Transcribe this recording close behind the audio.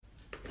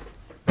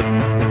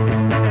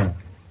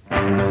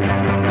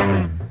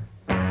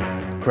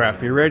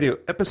Craft Beer Radio,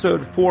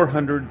 episode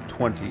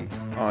 420,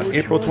 on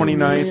April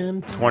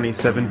 29th,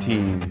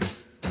 2017.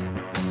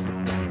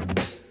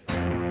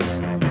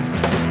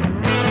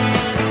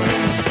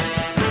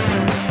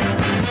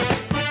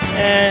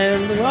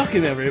 And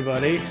welcome,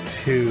 everybody,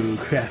 to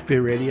Craft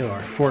Beer Radio,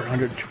 our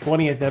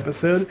 420th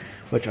episode,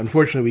 which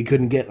unfortunately we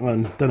couldn't get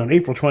done on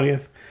April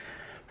 20th,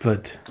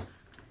 but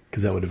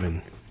because that would have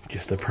been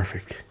just a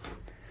perfect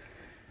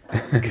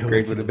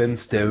Great would have been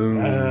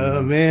Stone.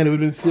 Oh, man, it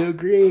would have been so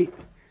great.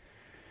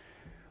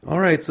 All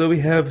right, so we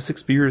have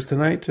 6 beers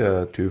tonight,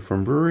 2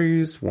 from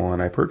breweries, 1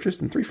 I purchased,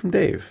 and 3 from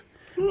Dave.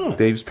 Oh.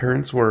 Dave's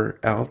parents were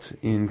out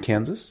in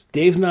Kansas.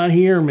 Dave's not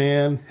here,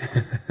 man.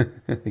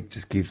 It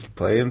just keeps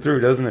playing through,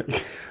 doesn't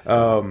it?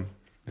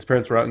 His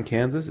parents were out in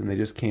Kansas, and they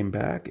just came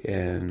back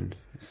and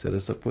set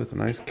us up with a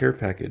nice care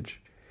package.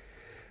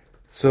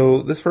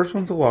 So this first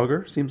one's a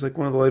lager. Seems like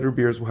one of the lighter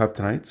beers we'll have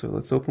tonight, so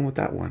let's open with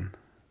that one.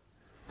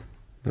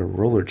 The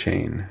Roller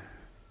Chain.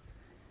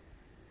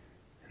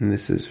 And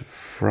this is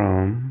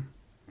from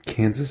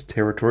Kansas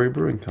Territory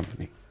Brewing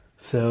Company.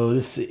 So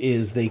this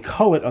is, they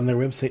call it on their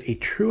website, a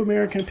true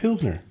American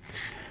Pilsner.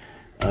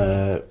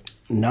 9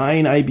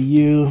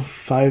 IBU,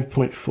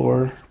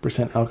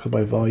 5.4% alcohol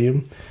by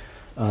volume.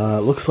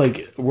 Looks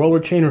like Roller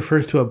Chain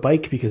refers to a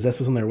bike because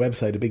that's what's on their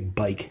website, a big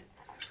bike.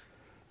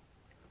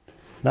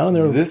 Not on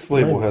their This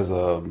label has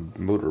a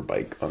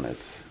motorbike on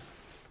it.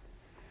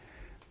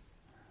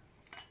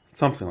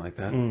 Something like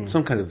that.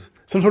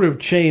 Some sort of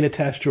chain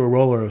attached to a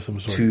roller of some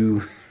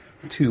sort.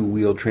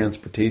 Two-wheel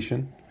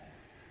transportation.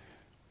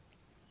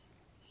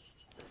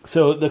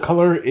 So the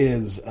color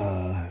is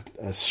a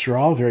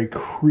straw, very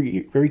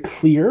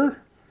clear.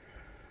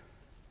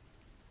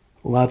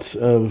 Lots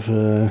of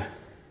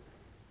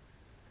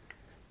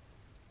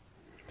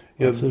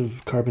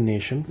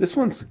carbonation. This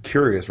one's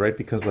curious, right?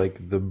 Because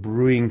like the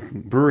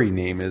brewery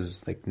name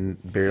is like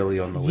barely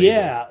on the label.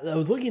 Yeah, I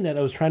was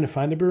trying to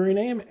find the brewery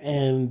name,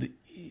 and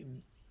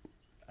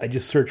I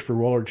just searched for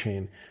Roller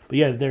Chain. But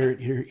yeah,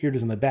 here it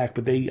is in the back.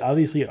 But they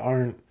obviously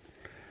aren't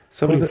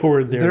putting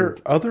forward their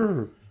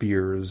other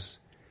beers.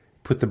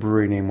 Put the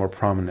brewery name more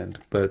prominent,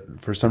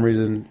 but for some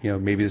reason,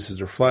 maybe this is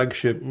their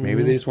flagship. Mm-hmm.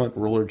 Maybe they just want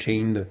Roller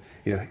Chain to,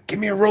 give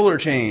me a Roller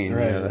Chain.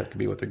 Right. That could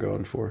be what they're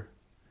going for.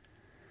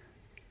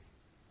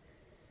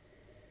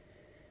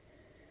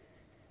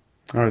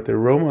 All right, the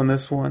aroma on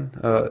this one,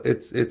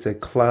 it's a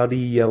cloudy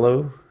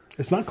yellow.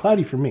 It's not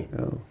cloudy for me.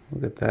 Oh,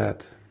 look at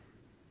that.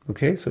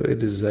 Okay, so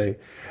it is a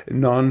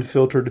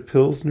non-filtered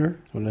Pilsner.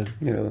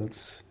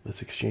 Let's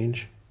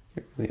exchange.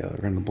 Yeah, we're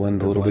going to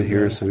blend a little bit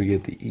here so we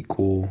get the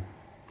equal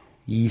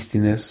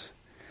yeastiness.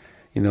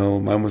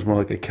 Mine was more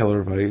like a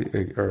Keller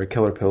or a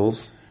Keller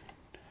Pils.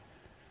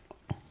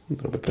 A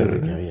little bit better.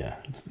 There we go, yeah.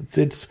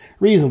 It's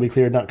reasonably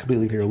clear, not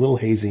completely clear, a little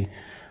hazy.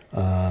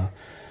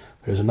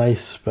 There's a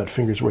nice, about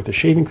finger's worth of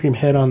shaving cream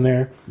head on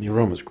there. The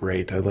aroma's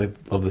great. I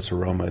love this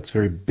aroma. It's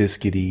very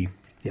biscuity.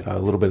 Yep. A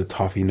little bit of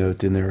toffee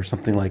note in there or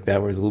something like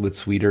that, where it's a little bit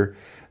sweeter.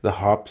 The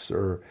hops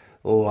are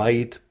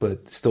light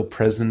but still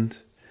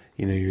present.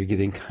 You're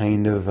getting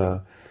kind of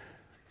I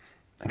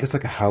guess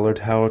like a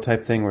Hallertau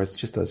type thing, where it's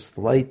just a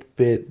slight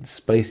bit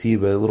spicy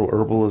but a little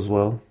herbal as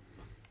well.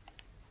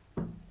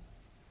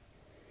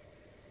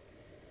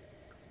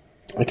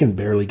 I can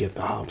barely get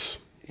the hops.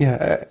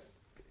 Yeah,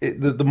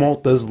 the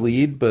malt does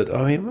lead, but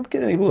I mean, I'm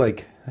getting able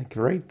like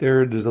right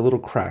there. There's a little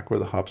crack where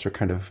the hops are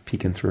kind of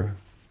peeking through.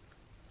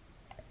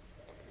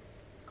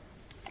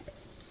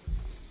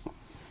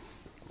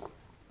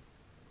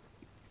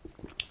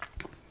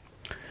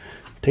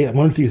 I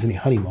wonder if there's any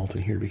honey malt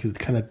in here, because it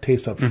kind of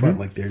tastes up front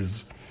like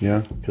there's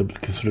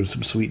sort of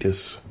some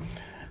sweetness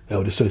that I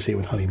would associate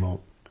with honey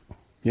malt.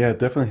 Yeah, it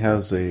definitely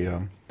has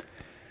a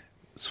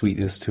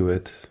sweetness to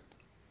it.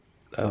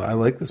 I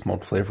like this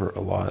malt flavor a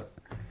lot.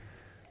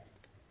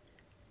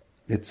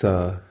 It's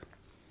take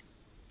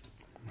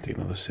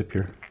another sip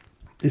here.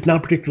 It's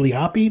not particularly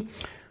hoppy,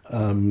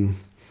 not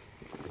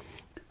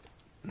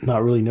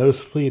really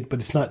noticeably, but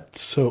it's not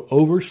so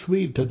over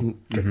sweet. It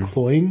doesn't get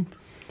cloying.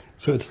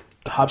 So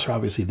the hops are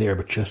obviously there,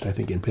 but just, I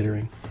think, in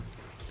bittering.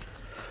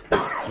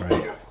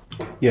 Right.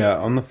 Yeah,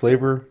 on the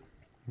flavor,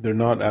 they're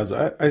not as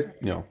I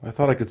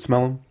thought I could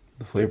smell them.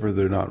 The flavor,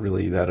 they're not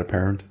really that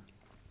apparent.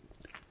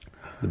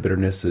 The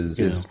bitterness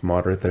is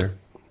moderate there.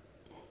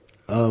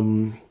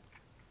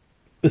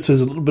 This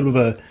is a little bit of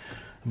a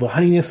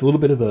honeyness, a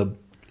little bit of a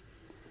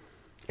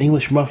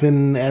English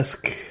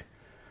muffin-esque.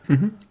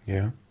 Mm-hmm.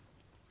 Yeah.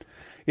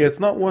 Yeah,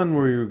 it's not one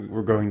where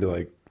we're going to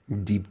like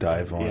deep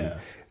dive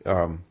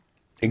on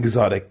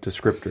exotic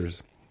descriptors.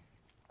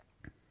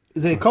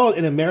 They call it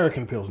an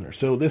American Pilsner.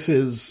 So this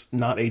is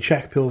not a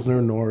Czech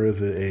Pilsner, nor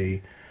is it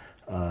a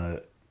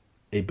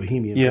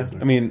Bohemian Pilsner. Yeah,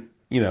 I mean,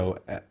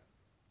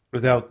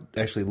 without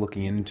actually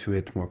looking into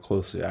it more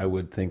closely, I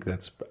would think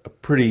that's a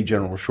pretty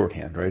general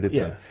shorthand, right?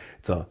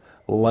 It's a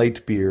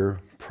light beer,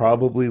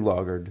 probably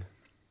lagered,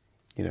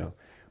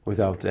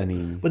 without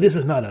any... But this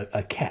is not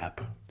a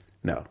cap.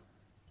 No.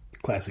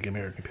 Classic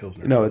American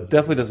Pilsner. No, it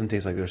definitely doesn't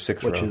taste like their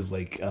 6 row. Which is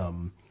like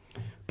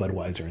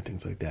Budweiser and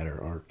things like that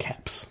are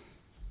caps.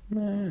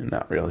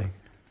 Not really.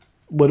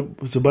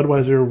 So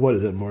Budweiser, what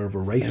is it? More of a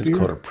rice It's beer?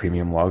 called a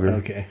premium lager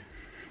Okay.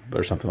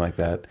 or something like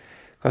that.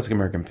 Classic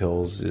American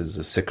Pils is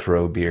a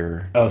 6-row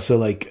beer. Oh, so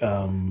like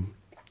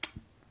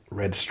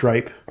Red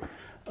Stripe,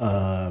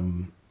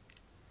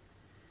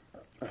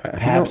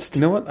 Pabst.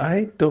 You know what?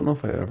 I don't know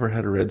if I ever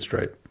had a Red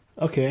Stripe.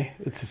 Okay,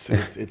 it's the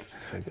same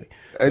thing.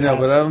 I know,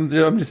 but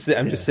Pabst.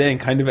 I'm just saying,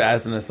 kind of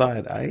as an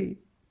aside, I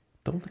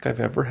don't think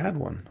I've ever had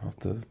one. I'll have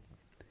to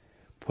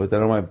put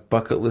that on my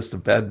bucket list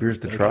of bad beers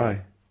to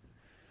try.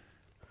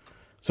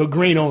 So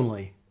grain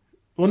only.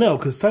 Well, no,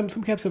 because some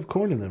caps have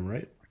corn in them,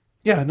 right?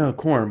 Yeah, no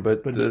corn,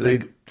 but they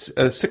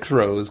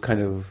 6-row is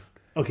kind of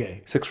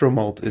Okay, 6-row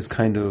malt is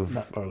kind of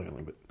not barley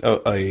only, but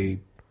a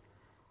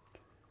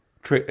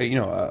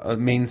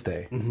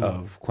mainstay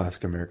of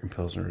classic American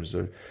Pilsners.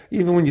 Or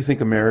even when you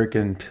think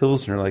American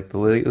Pilsner, like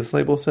this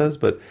label says,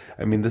 but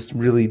I mean, this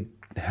really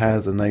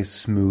has a nice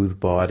smooth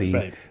body,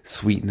 Right.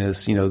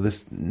 sweetness.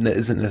 This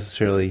isn't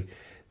necessarily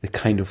the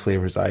kind of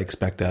flavors I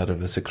expect out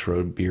of a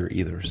 6-row beer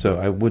either. So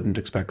I wouldn't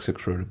expect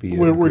 6-row to be.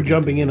 we're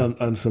jumping in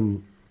on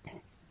some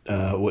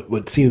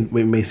what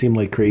may seem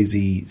like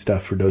crazy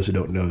stuff for those who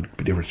don't know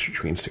the difference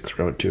between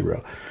 6-row and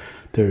 2-row.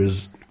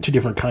 There's two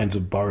different kinds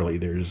of barley.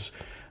 There's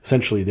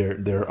essentially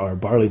there are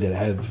barley that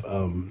have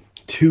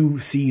 2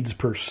 seeds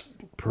per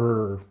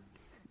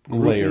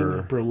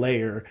layer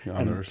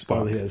on their and stalk.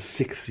 barley has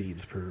 6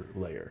 seeds per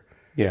layer.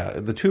 Yeah,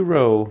 the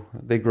 2-row,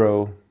 they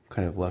grow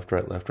kind of left,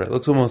 right, left, right. It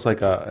looks almost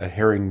like a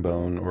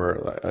herringbone,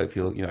 or if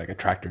you like a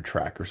tractor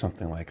track or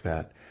something like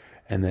that.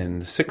 And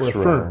then 6-row, Or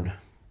a fern.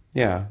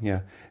 Yeah.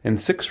 And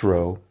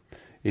 6-row,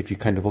 if you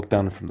kind of look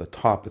down from the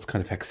top, it's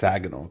kind of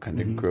hexagonal. It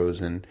kind of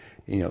grows in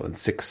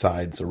 6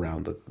 sides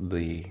around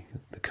the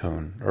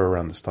cone or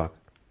around the stalk.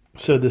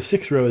 So the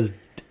 6-row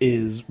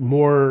is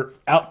more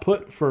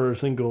output for a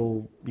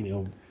single, piece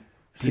of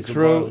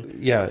 6-row, barley.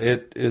 yeah,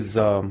 it is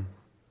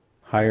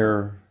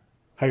higher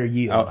Higher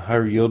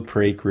yield.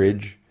 Per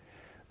acreage.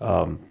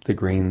 The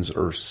grains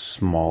are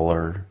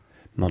smaller,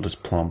 not as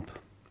plump.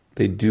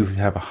 They do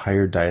have a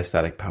higher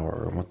diastatic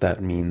power, and what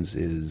that means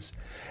is,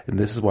 and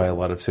this is why a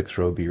lot of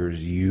 6-row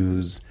beers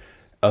use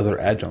other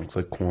adjuncts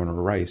like corn or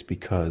rice,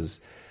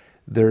 because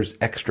there's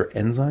extra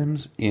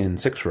enzymes in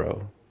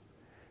 6-row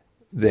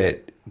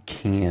that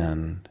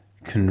can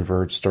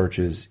convert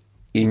starches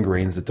in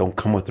grains that don't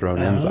come with their own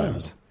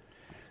enzymes.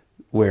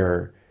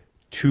 Where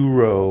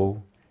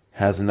 2-row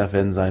has enough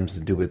enzymes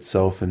to do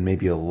itself and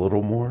maybe a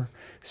little more.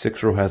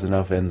 6-row has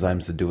enough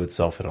enzymes to do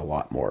itself and a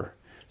lot more.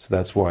 So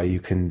that's why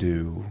you can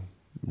do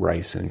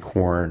rice and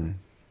corn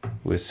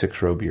with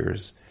 6-row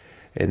beers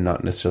and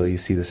not necessarily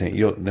see the same.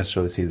 You don't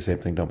necessarily see the same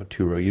thing done with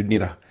 2-row. You'd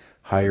need a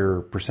higher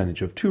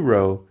percentage of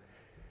 2-row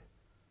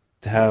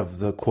to have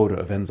the quota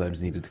of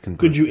enzymes needed to convert.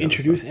 Could you the other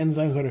introduce stuff.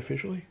 enzymes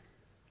artificially?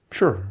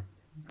 Sure,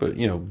 but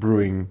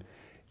brewing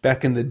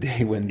back in the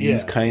day when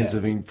these kinds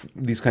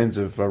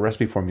of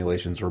recipe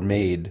formulations were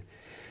made,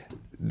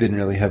 didn't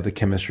really have the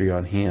chemistry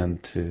on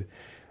hand to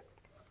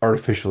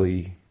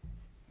artificially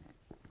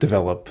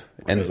develop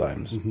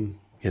enzymes. You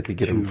had to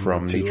get them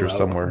from nature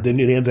somewhere. The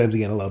enzymes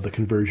again allow the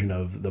conversion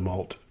of the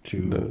malt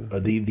to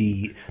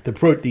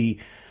the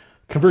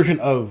conversion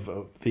of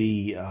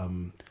the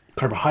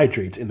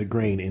carbohydrates in the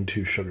grain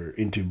into sugar,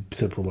 into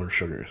simpler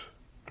sugars.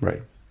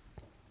 Right.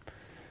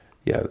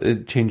 Yeah,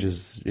 it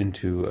changes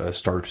into a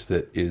starch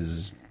that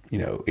is,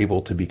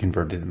 able to be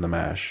converted in the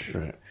mash.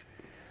 Right.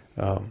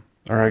 All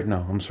right,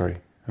 no, I'm sorry.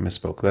 I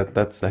misspoke.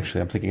 That's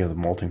actually, I'm thinking of the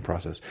malting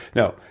process.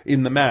 No,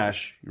 in the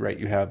mash, right,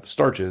 you have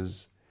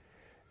starches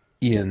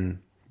in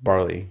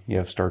barley. You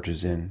have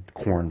starches in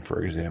corn,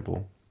 for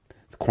example.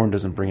 The corn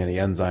doesn't bring any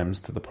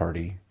enzymes to the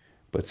party,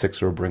 but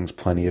 6-row brings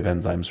plenty of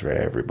enzymes for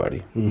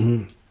everybody.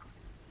 Mm-hmm.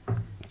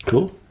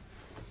 Cool.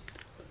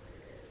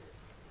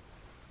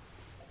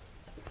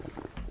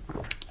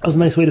 That was a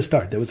nice way to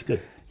start. That was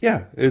good.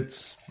 Yeah,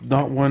 it's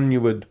not one you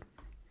would,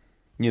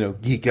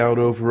 geek out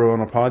over on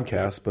a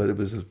podcast, but it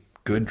was a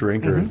good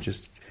drinker and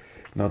just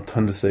not a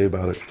ton to say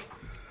about it.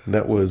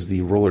 That was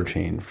the Roller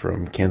Chain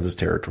from Kansas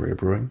Territory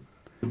Brewing.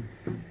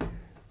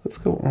 Let's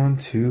go on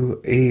to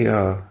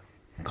a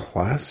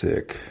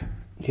classic.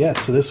 Yeah,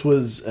 so this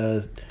was,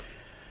 I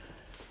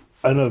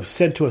don't know if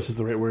sent to us is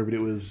the right word, but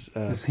it was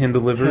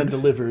hand-delivered?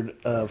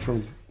 Hand-delivered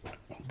from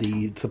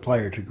the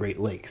supplier to Great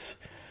Lakes,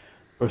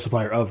 or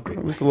supplier of Great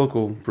It Lakes. was the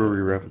local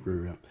brewery rep.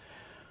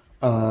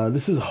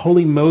 This is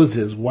Holy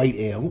Moses White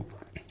Ale,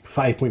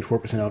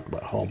 5.4%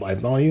 alcohol by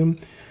volume,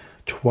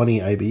 20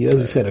 IBU. As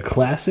we said, a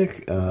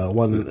classic.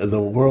 Won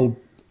the World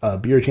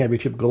Beer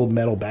Championship gold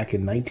medal back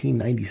in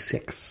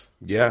 1996.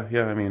 Yeah.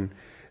 I mean,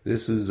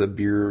 this is a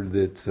beer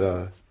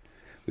that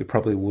we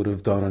probably would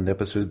have done on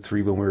episode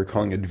 3 when we were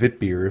calling it Vit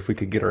Beer if we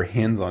could get our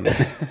hands on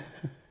it.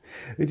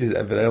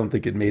 But I don't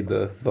think it made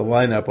the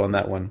lineup on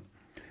that one.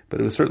 But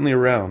it was certainly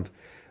around.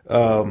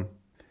 It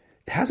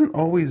hasn't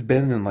always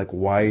been in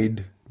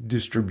wide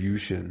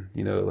distribution.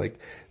 There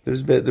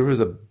was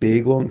a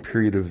big long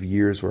period of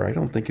years where I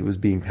don't think it was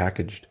being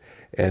packaged,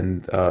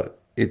 and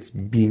it's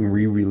being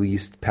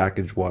re-released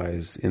package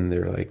wise in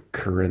their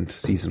current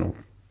seasonal.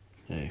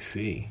 I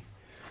see.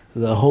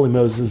 The Holy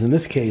Moses, in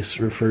this case,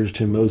 refers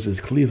to Moses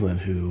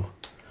Cleveland, who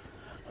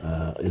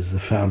is the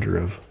founder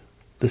of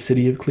the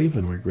city of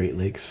Cleveland, where Great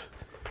Lakes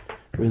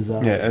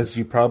reside. Yeah, as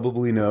you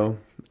probably know,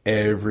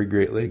 every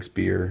Great Lakes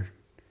beer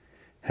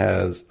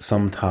has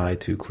some tie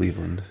to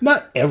Cleveland.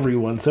 Not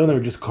everyone. Some of them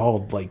are just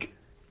called, like,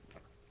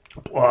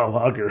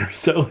 lager.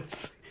 So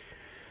it's...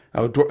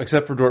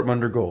 except for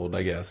Dortmunder Gold,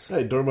 I guess.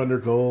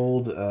 Dortmunder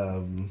Gold,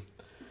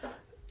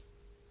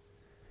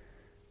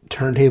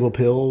 Turntable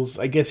Pills.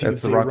 I guess you could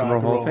That's the say Rock and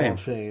Roll Hall of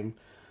Fame.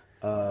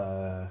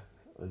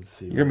 Let's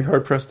see. You're going to be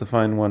hard-pressed to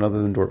find one other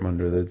than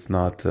Dortmunder that's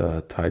not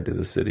tied to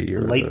the city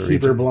or the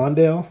Lightkeeper region.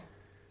 Blondale.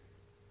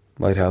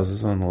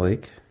 Lighthouses on the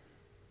Lake.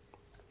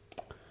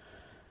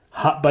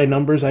 Hot by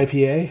Numbers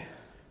IPA.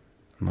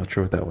 I'm not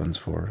sure what that one's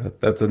for.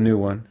 That's a new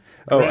one.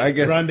 Oh, I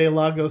guess... Grande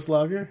Lagos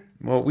Lager.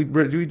 Well, we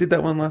did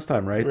that one last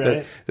time, right?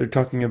 Right. They're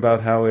talking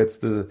about how it's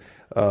the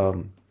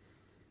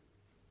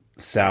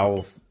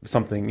South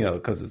something,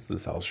 because it's the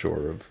South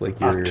Shore of Lake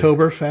Erie.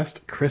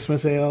 Oktoberfest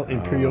Christmas Ale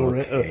Imperial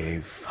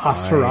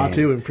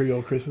Hosferatu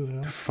Imperial Christmas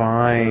Ale.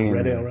 Fine.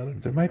 Red Ale, rather.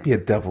 There might be a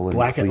devil in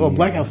Blackout. Clean. Well,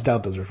 Blackout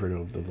Stout does refer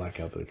to the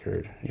blackout that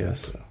occurred.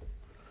 Yes. So.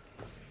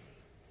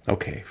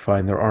 Okay,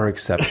 fine. There are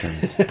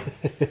exceptions.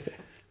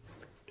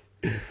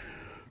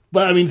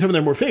 But, I mean, some of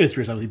their more famous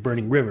beers, obviously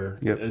Burning River.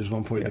 Yep. There's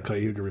one point the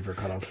Cuyahoga River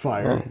caught on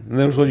fire. Well, and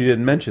there was one you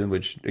didn't mention,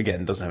 which,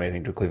 again, doesn't have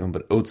anything to do with Cleveland,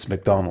 but Oates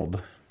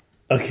McDonald.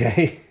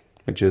 Okay.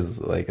 Which is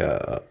like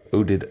a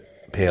oated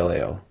pale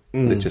ale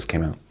that just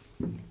came out.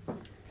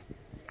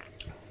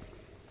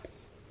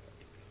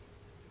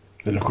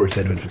 And, of course,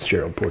 Edmund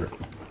Fitzgerald Porter.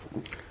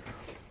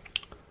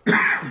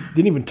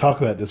 Didn't even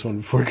talk about this one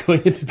before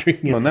going into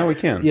drinking it. Well, now we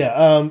can.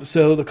 Yeah,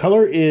 so the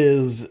color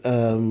is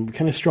kind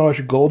of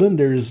strawish golden.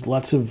 There's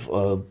lots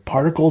of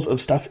particles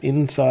of stuff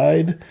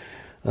inside,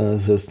 so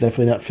it's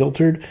definitely not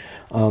filtered.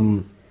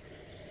 Not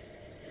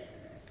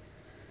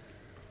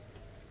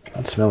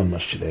smelling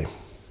much today.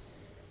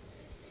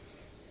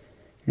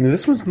 Now,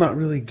 this one's not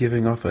really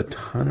giving off a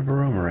ton of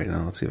aroma right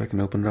now. Let's see if I can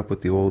open it up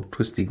with the old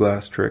twisty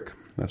glass trick.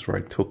 That's where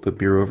I tilt the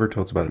beer over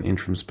till it's about an inch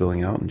from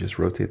spilling out and just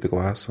rotate the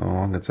glass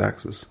along its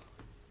axis.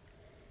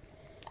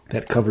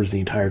 That covers the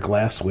entire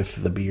glass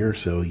with the beer,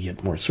 so you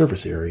get more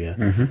surface area,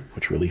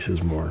 which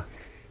releases more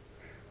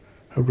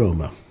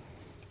aroma.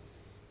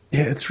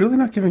 Yeah, it's really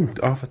not giving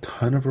off a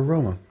ton of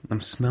aroma.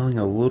 I'm smelling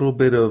a little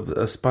bit of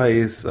a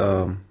spice.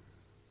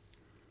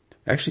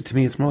 Actually, to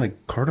me, it's more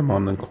like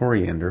cardamom than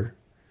coriander.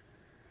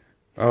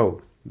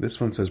 Oh, this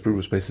one says brewed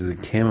with spices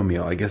and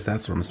chamomile. I guess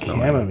that's what I'm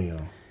smelling.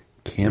 Chamomile.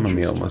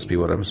 Chamomile must be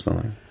what I'm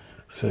smelling.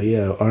 So,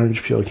 yeah,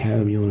 orange peel,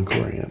 chamomile, and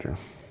coriander.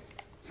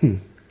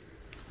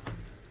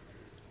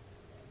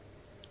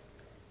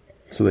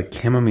 So the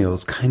chamomile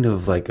is kind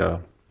of like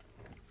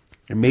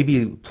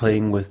maybe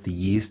playing with the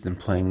yeast and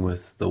playing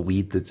with the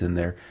wheat that's in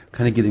there,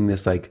 kind of getting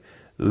this like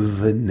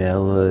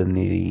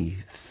vanilla-y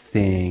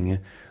thing,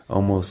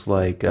 almost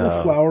like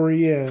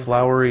flowery, yeah.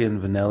 Flowery and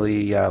vanilla-y,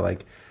 yeah,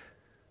 like,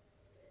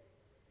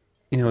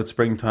 it's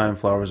springtime,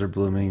 flowers are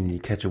blooming, and you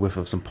catch a whiff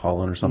of some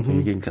pollen or something.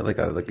 You're getting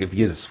like if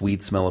you get a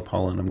sweet smell of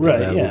pollen, I'm getting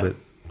that a little bit.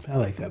 I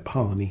like that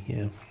pollen-y,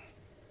 yeah.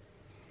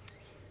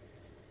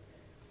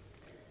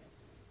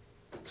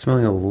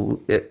 Smelling a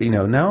little,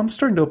 now I'm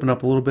starting to open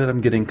up a little bit.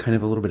 I'm getting kind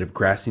of a little bit of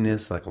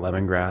grassiness, like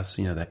lemongrass,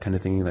 that kind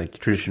of thing, like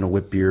traditional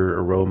whip beer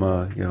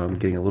aroma. I'm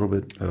getting a little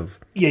bit of...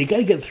 Yeah, you got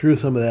to get through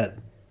some of that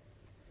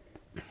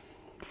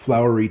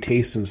flowery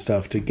taste and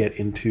stuff to get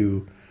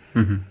into...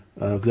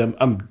 Because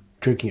I'm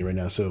drinking it right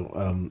now,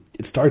 so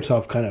it starts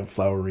off kind of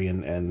flowery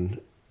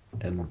and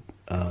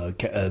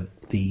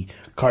the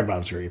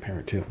cardamom's very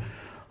apparent too.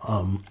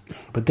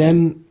 But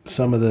then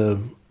some of the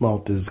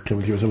malt is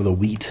coming through, some of the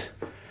wheat...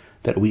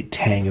 That wheat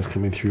tang is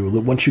coming through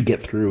once you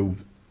get through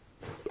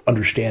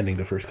understanding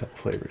the first couple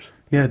flavors.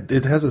 Yeah,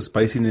 it has a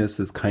spiciness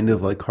that's kind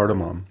of like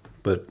cardamom,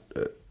 but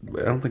I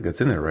don't think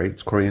that's in there, right?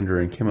 It's coriander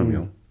and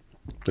chamomile.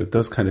 It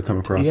does kind of come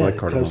across like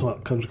cardamom.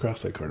 It comes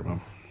across like cardamom.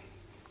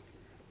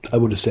 I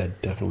would have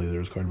said definitely there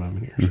was cardamom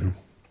in here. So.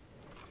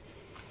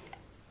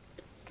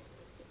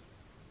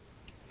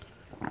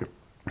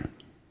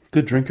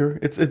 Good drinker.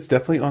 It's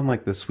definitely on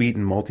like the sweet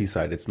and malty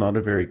side. It's not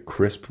a very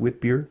crisp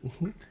wheat beer.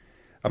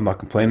 I'm not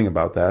complaining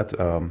about that.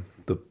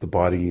 The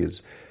body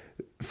is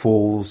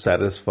full,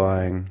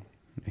 satisfying.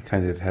 It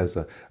kind of has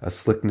a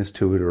slickness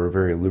to it or a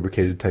very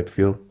lubricated type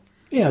feel.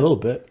 Yeah, a little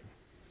bit.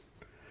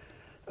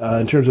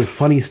 In terms of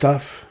funny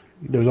stuff,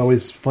 there's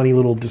always funny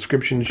little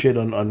description shit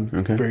on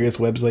various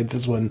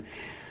websites.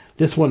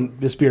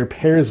 This beer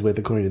pairs with,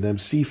 according to them,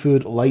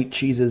 seafood, light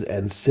cheeses,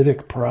 and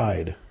civic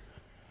pride.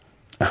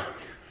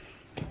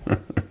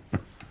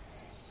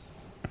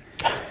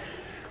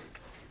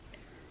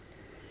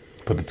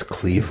 But it's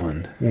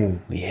Cleveland.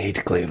 We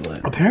hate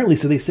Cleveland. Apparently,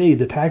 so they say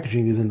the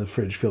packaging is in the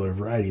fridge filler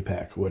variety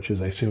pack, which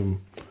is, I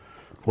assume,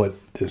 what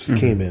this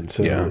came in.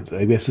 So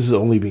I guess this is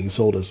only being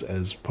sold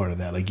as part of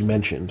that, like you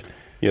mentioned.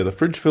 Yeah, the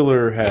fridge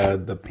filler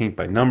had the paint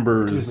by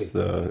numbers,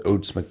 the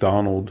Oates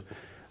McDonald,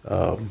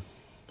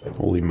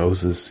 Holy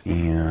Moses,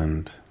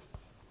 and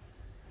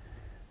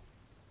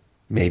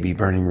maybe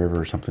Burning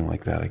River or something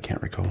like that. I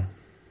can't recall.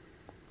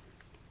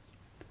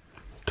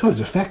 Oh, it's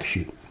a fact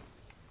sheet.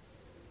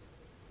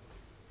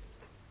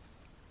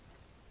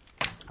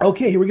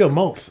 Okay, here we go.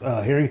 Malts.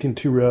 Harrington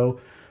 2-row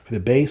for the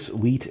base,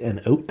 wheat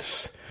and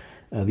oats.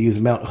 These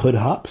Mount Hood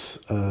hops,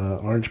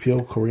 orange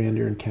peel,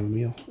 coriander, and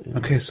chamomile.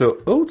 Okay,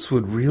 so oats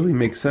would really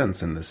make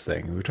sense in this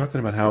thing. We were talking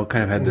about how it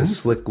kind of had this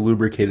slick,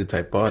 lubricated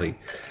type body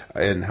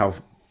and how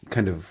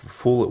kind of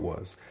full it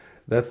was.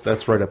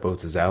 That's right up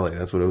Oates' alley.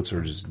 That's what oats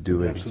are just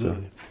doing.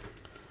 Absolutely.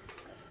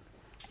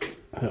 So.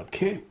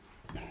 Okay.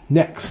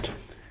 Next.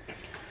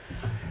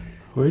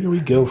 Where do we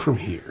go from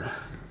here?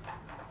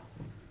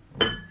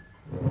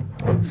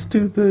 Let's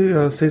do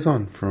the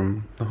Saison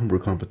from the homebrew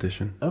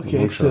competition.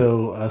 Okay,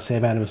 so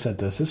Sam Adams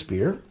sent us this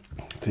beer,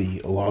 the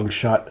Long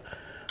Shot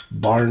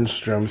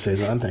Barnstrom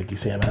Saison. Thank you,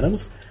 Sam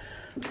Adams.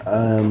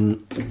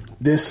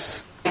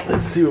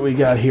 Let's see what we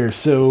got here.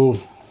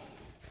 So,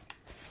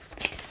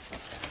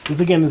 once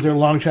again, is there a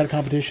long shot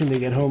competition? They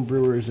get home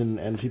brewers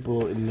and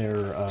people in their...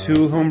 2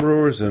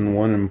 homebrewers and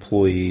 1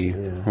 employee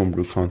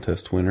homebrew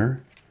contest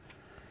winner.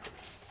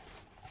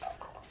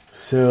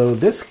 So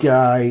this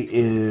guy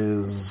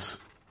is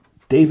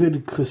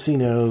David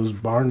Cusino's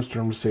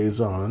Barnstrom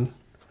Saison.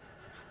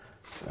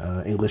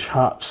 English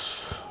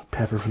hops,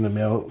 pepper from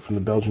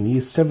the Belgian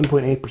yeast,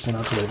 7.8%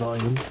 alcohol by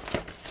volume.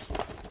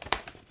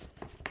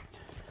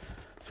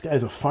 This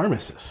guy's a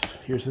pharmacist.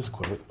 Here's his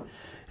quote.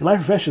 In my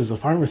profession as a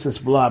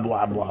pharmacist, blah,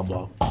 blah, blah,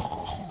 blah.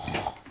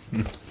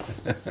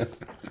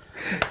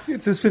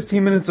 It's his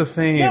 15 minutes of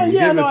fame. Yeah,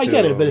 I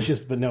get it,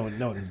 but no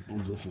one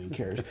who's listening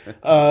cares.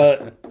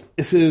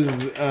 This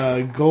is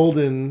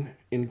golden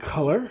in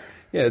color.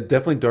 Yeah,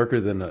 definitely darker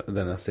than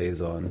a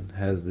Saison.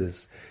 Has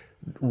this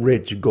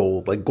rich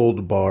gold, like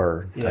gold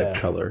bar type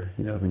color.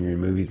 You know, when you're in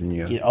movies and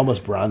you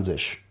almost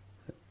bronzish.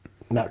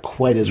 Not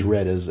quite as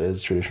red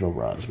as traditional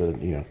bronze, but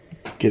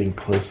getting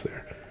close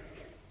there.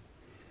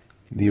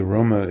 The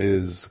aroma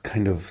is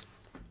kind of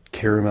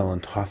caramel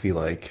and toffee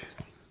like.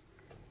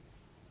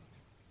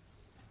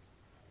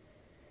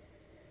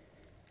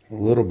 A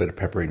little bit of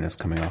pepperiness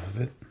coming off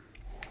of it.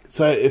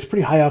 So it's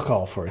pretty high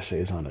alcohol for a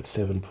Saison at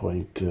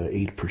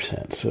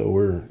 7.8%. So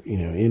we're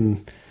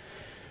in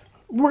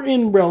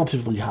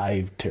relatively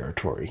high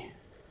territory.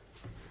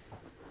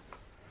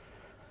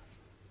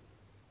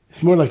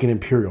 It's more like an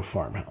imperial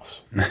farmhouse.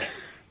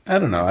 I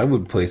don't know. I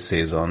would place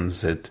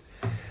Saisons at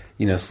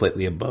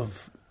slightly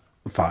above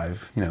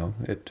 5.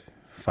 At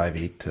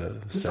 5.8 to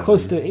 7. It's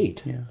close to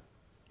 8. Yeah,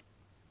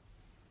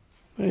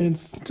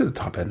 it's to the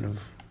top end of.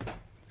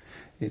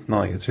 It's not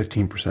like it's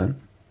 15%.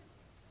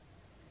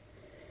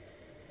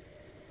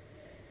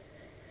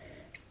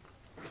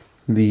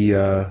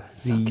 The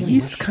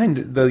yeast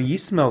the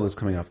yeast smell that's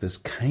coming off this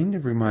kind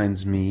of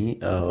reminds me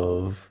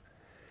of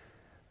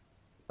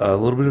a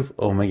little bit of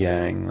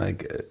Ommegang,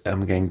 like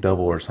Ommegang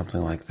double or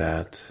something like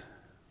that.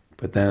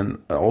 But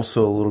then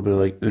also a little bit of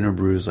like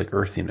Unabrew's like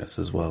earthiness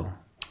as well.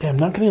 Yeah, I'm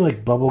not getting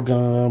like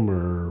bubblegum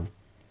or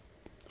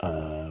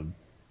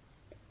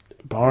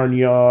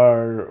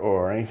barnyard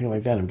or anything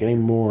like that. I'm getting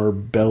more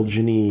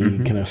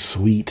Belgian-y, kind of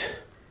sweet.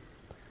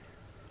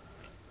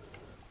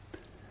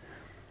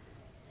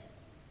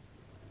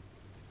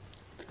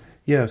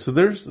 Yeah, so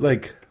there's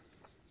like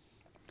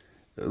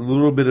a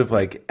little bit of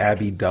like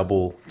Abbey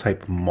Double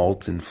type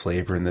malt and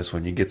flavor in this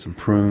one. You get some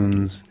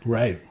prunes.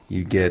 Right.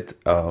 You get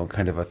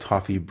kind of a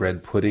toffee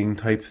bread pudding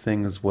type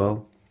thing as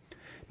well.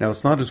 Now,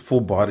 it's not as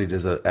full-bodied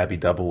as a Abbey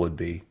Double would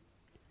be.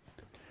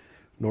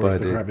 Nor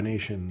is the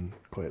carbonation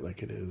quite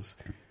like it is.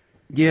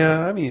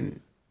 Yeah, I mean,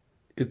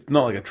 it's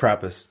not like a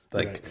Trappist.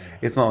 Like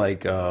It's not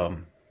like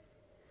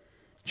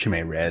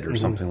Chimay Red or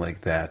something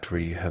like that, where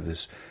you have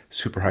this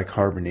super high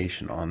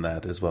carbonation on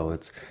that as well.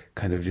 It's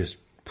kind of just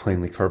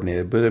plainly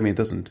carbonated, but I mean,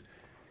 it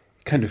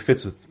kind of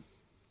fits with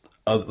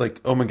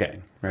like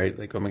Ommegang, right?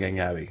 Like Ommegang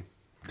Abbey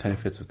kind of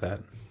fits with that.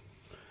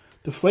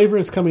 The flavor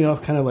is coming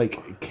off kind of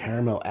like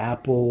caramel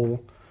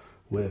apple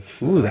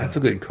with... Ooh, that's a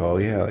good call.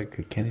 Yeah, like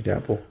a candied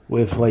apple.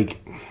 With like,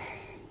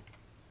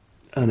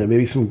 I don't know,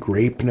 maybe some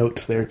grape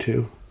notes there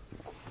too.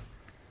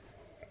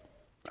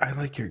 I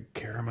like your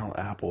caramel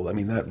apple. I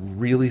mean, that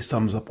really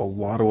sums up a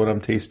lot of what I'm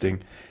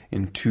tasting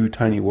in 2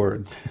 tiny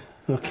words.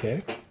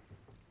 Okay.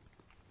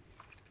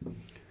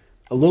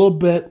 A little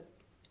bit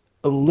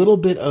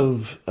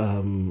of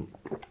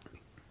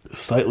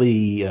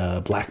slightly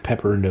black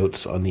pepper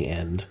notes on the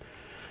end.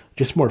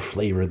 Just more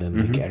flavor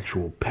than like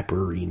actual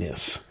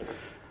pepperiness.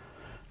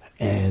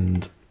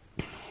 And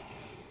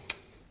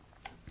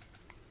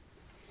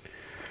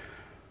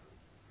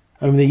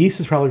I mean, the yeast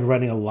is probably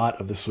providing a lot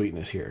of the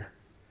sweetness here.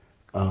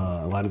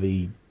 A lot of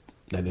that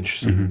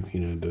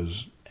interesting,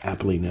 those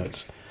appley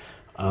notes.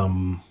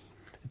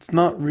 It's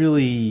not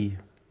really,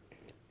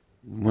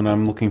 when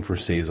I'm looking for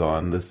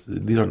Saison,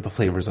 these aren't the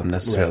flavors I'm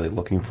necessarily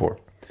looking for.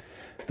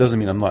 Doesn't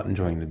mean I'm not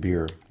enjoying the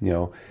beer.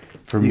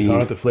 For me, these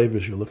aren't the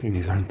flavors you're looking for.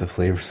 These aren't the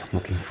flavors I'm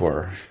looking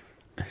for.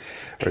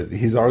 Or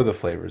these are the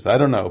flavors. I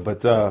don't know,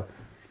 but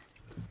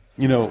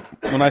You know,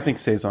 when I think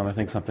saison, I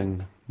think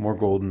something more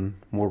golden,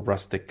 more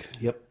rustic,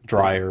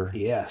 drier.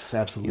 Yes,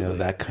 absolutely. You know,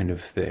 that kind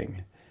of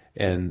thing.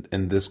 And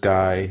this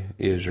guy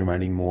is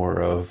reminding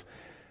more of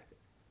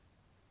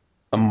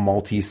a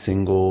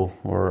multi-single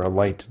or a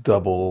light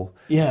double.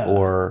 Yeah.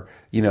 Or,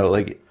 you know,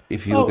 like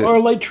if you look at... Or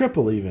a light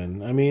triple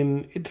even. I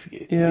mean, it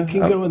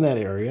can go in that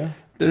area.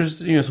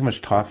 There's, you know, so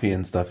much toffee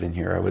and stuff in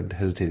here. I would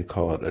hesitate to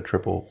call it a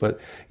triple. But,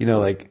 you know,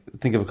 like,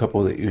 think of a couple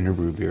of the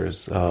Unibrew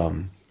beers.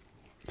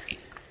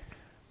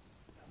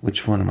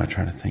 Which one am I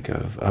trying to think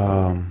of?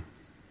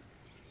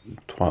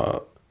 Trois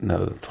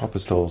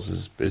Pistoles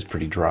is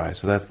pretty dry,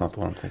 so that's not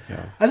the one I'm thinking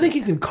of. I think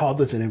you can call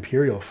this an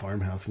Imperial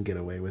Farmhouse and get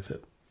away with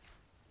it.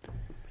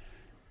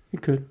 You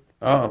could.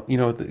 You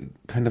know,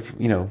 kind of,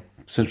 you know,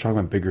 since we're talking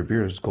about bigger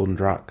beers, Golden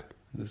Drac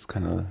is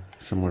kind of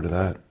similar to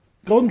that.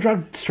 Golden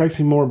Drac strikes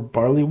me more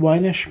barley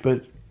wine-ish,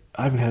 but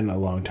I haven't had it in a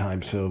long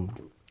time, so...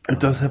 It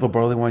does have a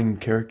barley wine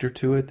character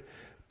to it,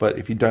 but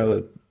if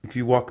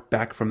you walk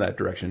back from that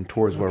direction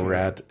towards where we're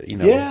at, you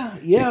know,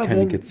 it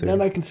kind of gets there.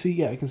 Then I can see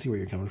where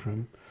you're coming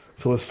from.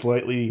 So a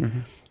slightly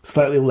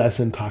less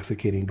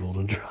intoxicating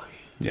Golden Drac.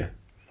 Yeah.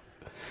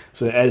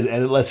 So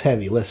and less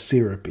heavy, less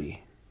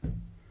syrupy,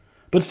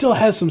 but still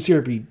has some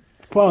syrupy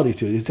qualities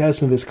to it. It has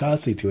some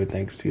viscosity to it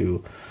thanks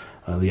to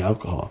the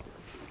alcohol.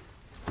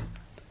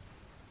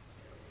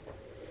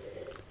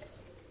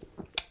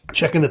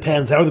 Checking the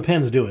pens. How are the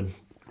pens doing?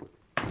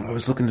 I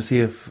was looking to see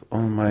if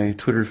on my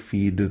Twitter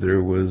feed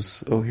there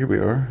was... Oh, here we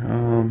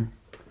are.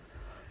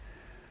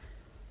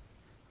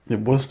 It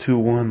was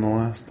 2-1 the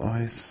last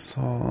I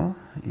saw.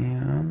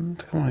 And,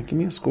 come on, give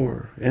me a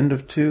score. End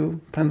of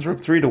 2. Pens are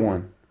up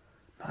 3-1.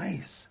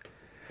 Nice.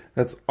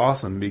 That's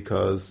awesome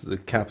because the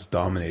Caps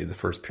dominated the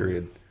first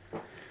period.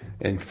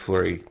 And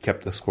Fleury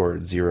kept the score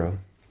at 0.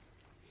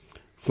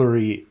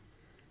 Fleury,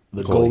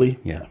 the goalie?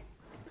 Yeah.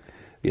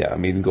 Yeah, I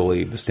mean,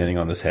 goalie was standing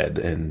on his head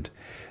and...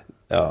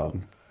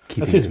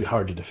 that seems to be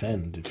hard to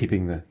defend.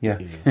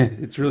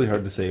 It's really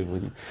hard to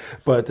save.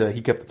 But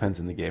he kept the Pens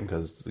in the game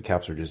because the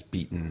Caps were just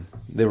beaten.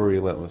 They were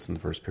relentless in the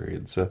first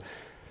period. So,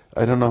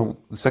 I don't know.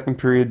 The second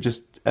period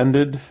just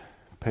ended.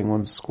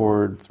 Penguins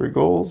scored 3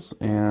 goals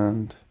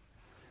and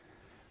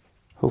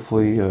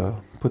hopefully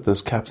put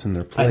those Caps in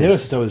their place. I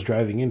noticed as I was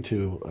driving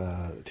into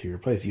to your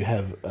place, you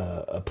have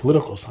a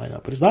political sign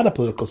up, but it's not a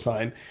political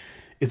sign.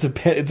 It's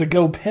a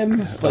Go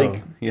Pens Pens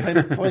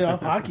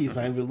playoff hockey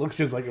sign, but it looks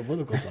just like a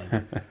political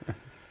sign.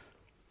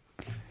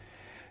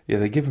 Yeah,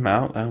 they give them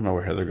out. I don't know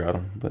where Heather got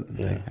them, but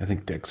I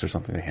think Dick's or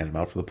something, they hand them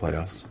out for the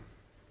playoffs.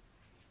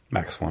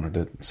 Max wanted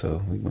it,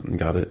 so we went and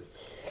got it.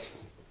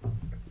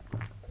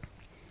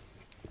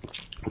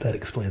 That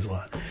explains a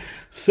lot.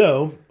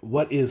 So,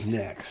 what is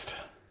next?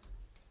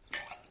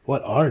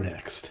 What are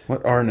next?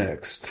 How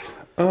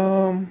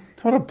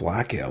about a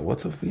black ale? What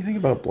do you think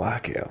about a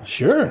black ale?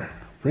 Sure.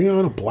 Bring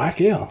on a black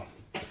ale.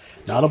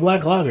 Not a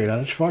black lager, not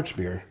a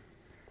Schwarzbier.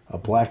 A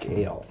black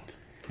ale.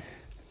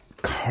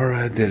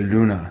 Cara de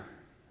Luna.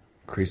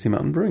 Crazy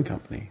Mountain Brewing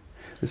Company.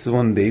 This is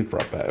one Dave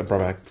brought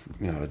back,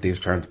 you know,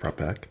 Dave's parents brought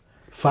back.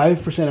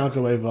 5%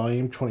 alcohol by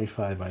volume,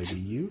 25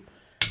 IBU.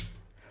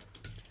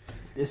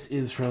 This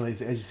is from,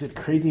 as you said,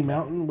 Crazy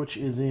Mountain, which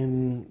is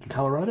in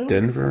Colorado?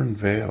 Denver and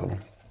Vail.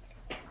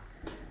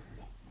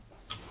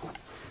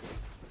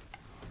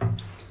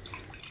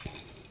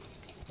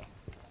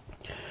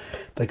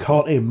 They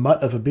call it a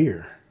mutt of a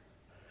beer.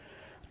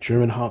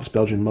 German hops,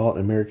 Belgian malt,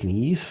 American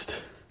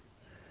yeast.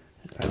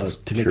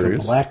 To make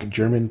a black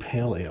German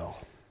pale ale.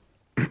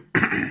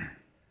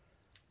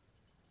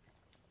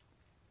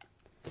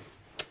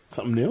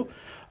 Something new.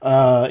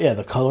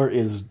 The color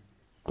is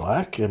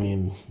black. I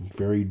mean,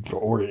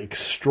 or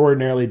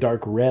extraordinarily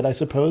dark red, I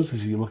suppose,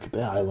 as you look at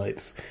the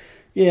highlights.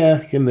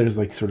 Yeah, again, there's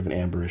like sort of an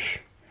amberish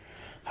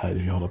hide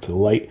if you hold up to the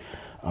light.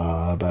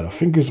 About a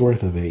finger's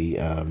worth of a...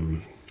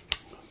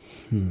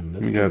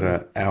 you got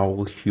an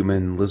owl,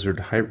 human,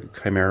 lizard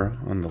chimera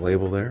on the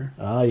label there.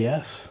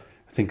 Yes.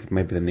 I think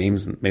maybe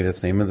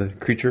that's the name of the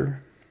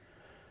creature.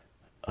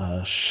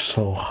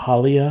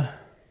 Sohalia.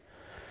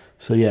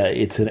 So yeah,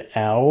 it's an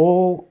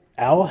owl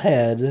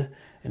head,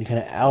 and kind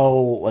of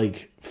owl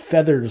like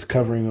feathers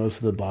covering most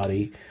of the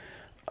body.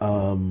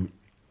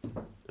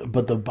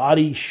 But the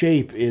body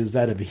shape is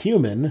that of a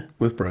human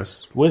with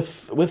breasts.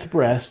 With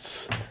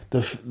breasts.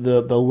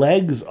 The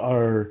legs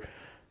are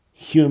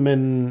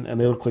human, and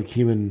they look like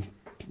human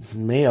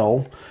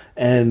male,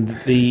 and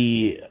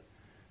the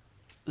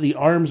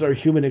arms are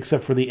human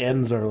except for the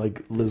ends are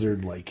like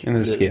lizard-like. And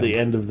they're scaled. The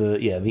end of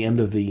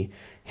the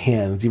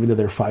hands, even though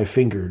they're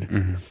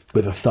 5-fingered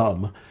with a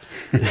thumb.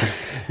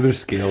 They're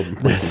scaled.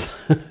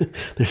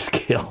 They're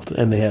scaled,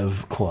 and they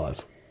have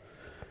claws.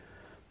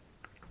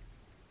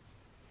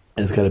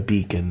 And it's got a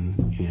beak,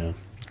 and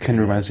kind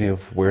of reminds me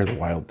of Where the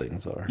Wild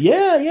Things Are.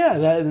 Yeah.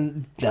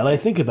 Now that I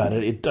think about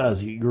it, it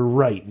does. You're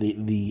right.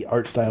 The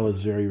art style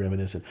is very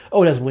reminiscent.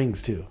 Oh, it has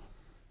wings too.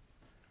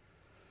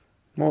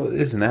 Well,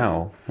 it is an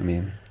owl. I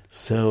mean,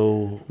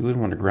 so you wouldn't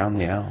want to ground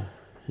the owl.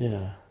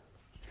 Yeah.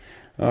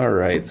 All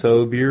right.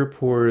 So beer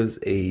pours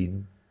a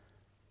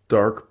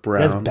dark It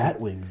brown. has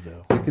bat wings,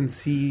 though. You can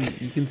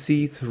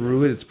see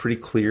through it. It's pretty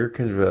clear,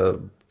 kind of a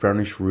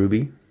brownish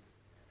ruby.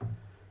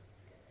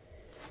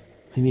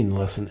 You need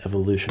less in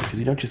evolution because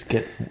you don't just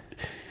get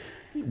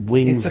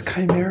wings. It's a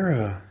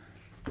chimera.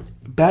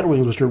 Bat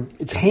wings, which are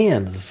its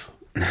hands.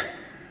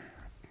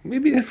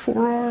 Maybe it had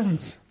 4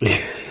 arms.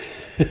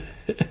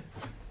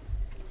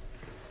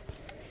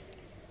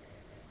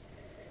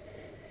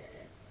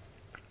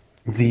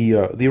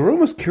 The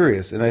aroma's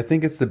curious, and I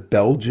think it's the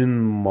Belgian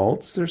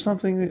malts or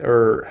something,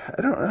 or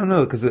I don't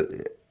know, because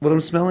what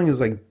I'm smelling is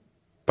like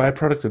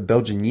byproduct of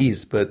Belgian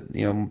yeast, but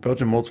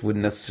Belgian malts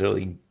wouldn't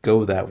necessarily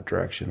go that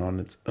direction on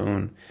its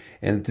own,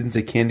 and it didn't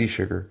say candy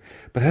sugar,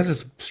 but it has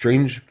this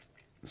strange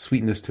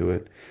sweetness to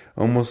it,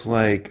 almost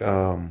like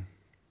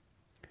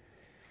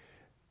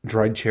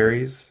dried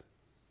cherries.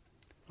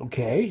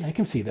 Okay, I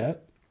can see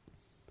that.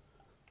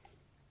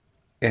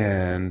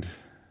 And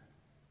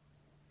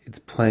it's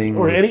playing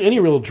Or with, any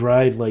real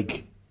dried,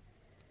 like,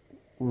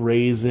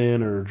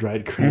 raisin or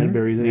dried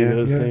cranberries, any of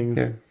those things.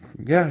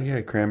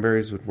 Yeah,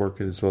 cranberries would work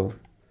as well.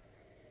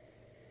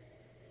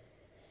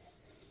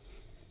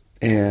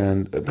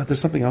 But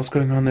there's something else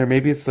going on there.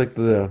 Maybe it's like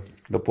the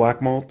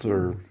black malt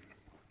or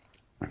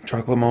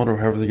chocolate malt or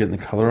however they're getting the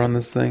color on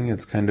this thing.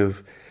 It's kind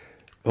of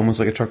almost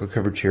like a chocolate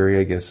covered cherry,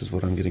 I guess, is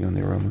what I'm getting on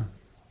the aroma.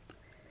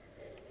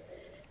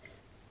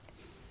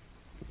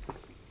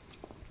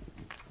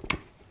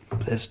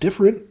 It's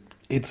different.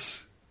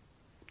 It's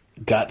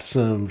got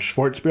some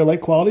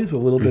Schwarzbier-like qualities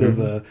with a little bit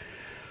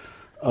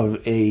of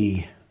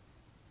a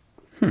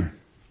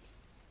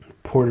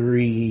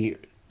portery,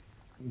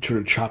 sort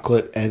of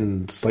chocolate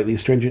and slightly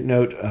astringent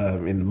note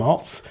in the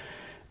malts.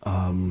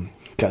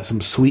 Got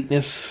some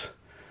sweetness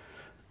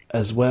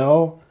as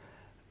well,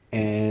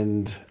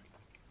 and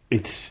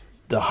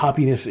the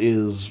hoppiness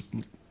is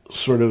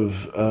sort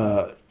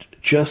of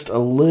just a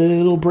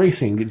little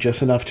bracing,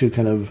 just enough to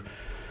kind of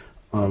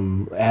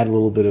add a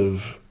little bit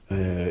of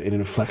an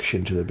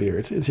inflection to the beer.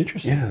 It's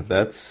interesting. Yeah,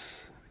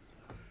 that's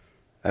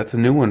a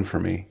new one for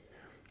me.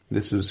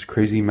 This is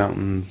Crazy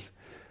Mountain's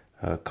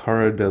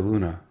Cara de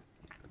Luna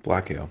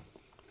Black Ale,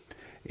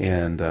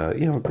 and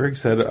what Greg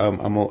said,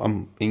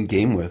 I'm in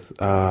game with.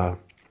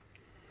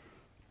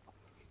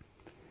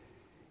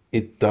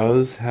 It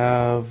does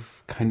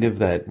have kind of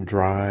that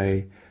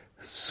dry,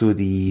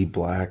 sooty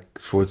black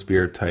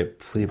Schwarzbier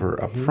type flavor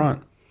up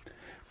front.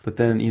 But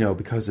then,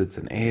 because it's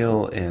an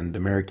ale and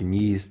American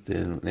yeast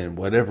and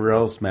whatever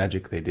else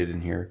magic they did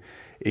in here,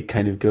 it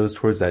kind of goes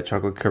towards that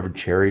chocolate-covered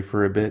cherry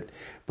for a bit.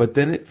 But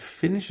then it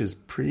finishes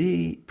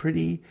pretty, how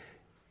do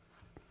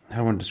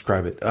I want to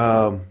describe it?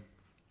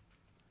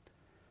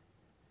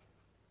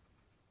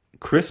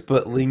 Crisp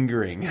but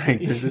lingering. Right?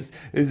 There's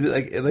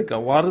like a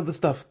lot of the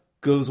stuff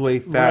goes away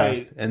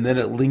fast, right, and then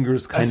it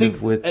lingers kind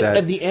of with that.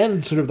 At the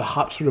end, sort of the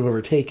hops sort of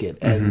overtake it,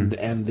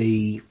 and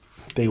they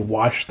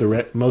wash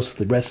most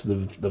of the rest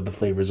of the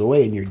flavors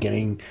away, and you're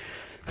getting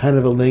kind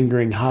of a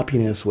lingering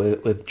hoppiness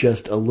with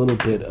just a little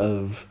bit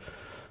of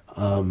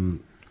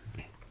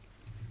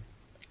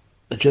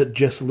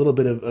just a little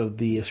bit of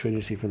the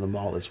astringency from the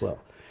malt as well.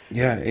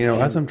 Yeah,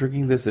 as I'm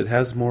drinking this, it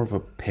has more of a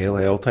pale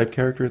ale type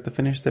character at the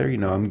finish there.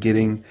 I'm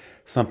getting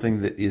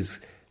something that is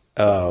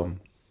a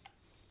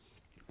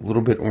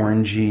little bit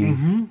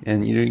orangey,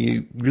 and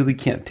you really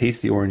can't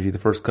taste the orangey the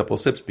first couple of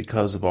sips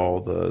because of all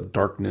the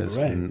darkness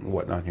and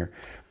whatnot here.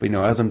 But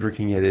as I'm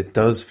drinking it, it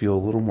does feel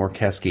a little more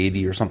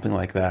cascadey or something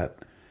like that.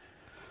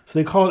 So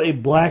they call it a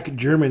black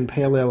German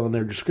pale ale in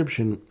their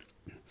description.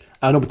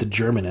 I don't know what the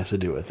German has to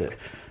do with it,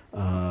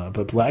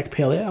 but black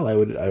pale ale, I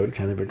would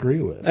kind of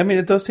agree with. I mean,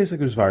 it does taste like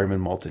there's Weyermann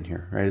malt in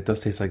here, right? It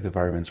does taste like the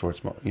Weyermann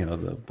Schwarz malt,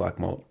 the black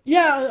malt.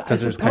 Yeah,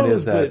 because there's kind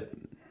of that.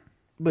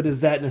 But is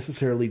that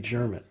necessarily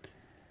German?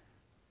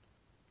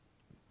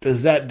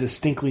 Does that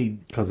distinctly...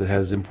 Because it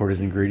has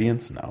imported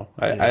ingredients? No.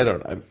 I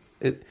don't know.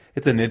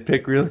 It's a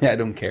nitpick, really. I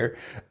don't care.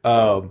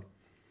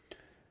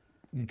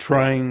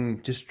 Trying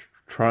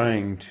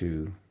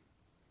to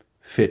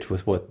fit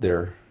with what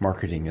their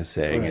marketing is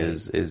saying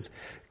is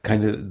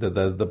kind of...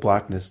 The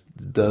blackness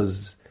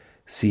does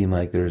seem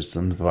like there's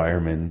some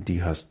Weyermann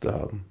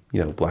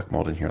dehusked, black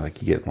malt in here,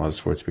 like you get in a lot of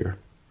sports beer.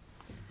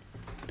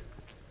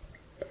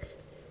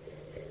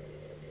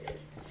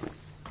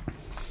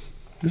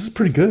 This is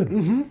pretty good.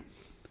 Mm-hmm.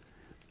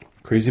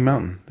 Crazy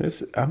Mountain.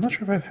 I'm not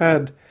sure if I've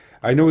had...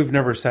 I know we've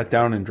never sat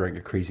down and drank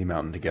a Crazy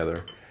Mountain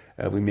together.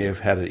 We may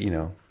have had it,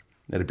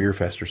 at a beer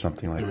fest or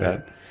something like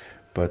that.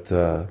 But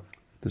this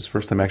is the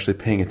first time actually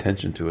paying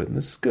attention to it, and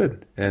this is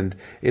good. And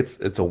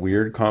it's a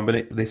weird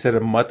combination. They said a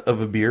mutt of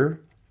a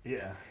beer.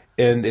 Yeah.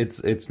 And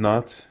it's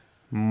not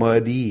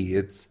muddy.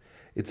 It's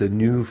a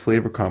new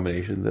flavor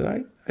combination that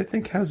I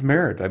think has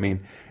merit. I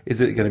mean,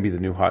 is it going to be the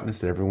new hotness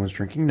that everyone's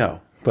drinking?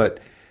 No. But...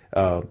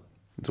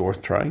 it's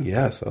worth trying?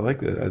 Yes, I like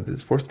that.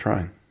 It's worth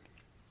trying.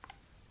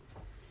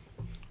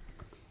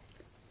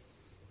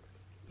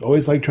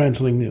 Always like trying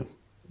something new.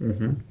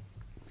 Mm-hmm.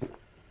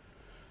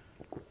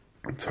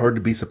 It's hard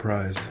to be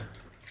surprised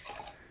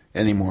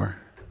anymore.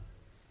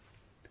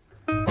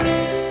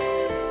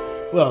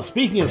 Well,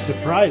 speaking of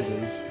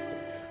surprises,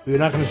 We're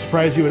not going to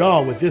surprise you at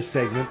all with this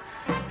segment.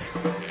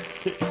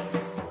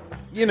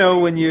 You know,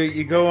 when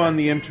you go on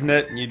the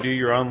internet and you do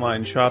your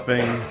online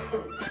shopping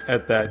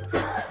at that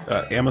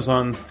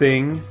Amazon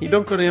thing, you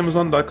don't go to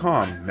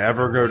Amazon.com.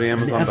 Never go to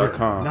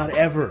Amazon.com. Not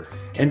ever.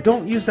 And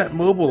don't use that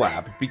mobile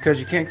app because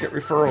you can't get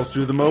referrals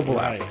through the mobile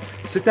app.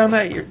 Sit down,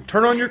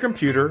 turn on your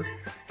computer,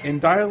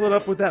 and dial it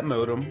up with that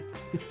modem,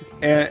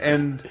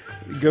 and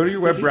go to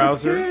your web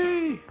browser,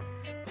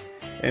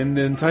 and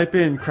then type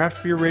in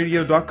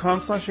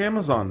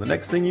craftbeerradio.com/Amazon. The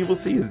next thing you will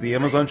see is the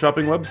Amazon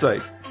shopping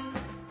website.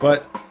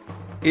 But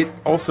it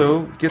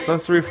also gets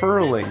us a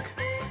referral link,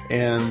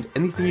 and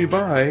anything you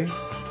buy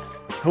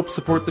helps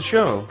support the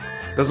show.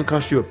 Doesn't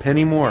cost you a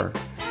penny more.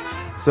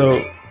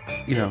 So,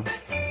 you know,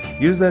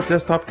 use that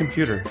desktop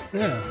computer.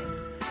 Yeah.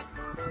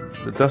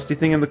 The dusty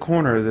thing in the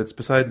corner that's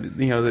beside,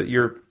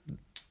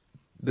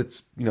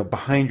 that's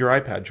behind your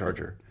iPad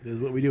charger. This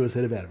is what we do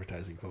instead of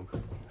advertising, folks.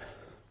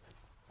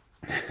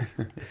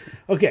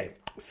 Okay,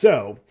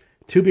 so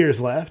 2 beers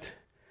left.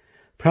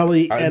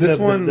 Probably end this up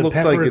one the looks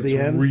pepper like at it's the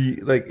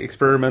end. like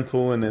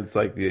experimental, and it's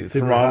like the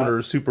Super thermometer hot.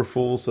 is super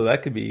full, so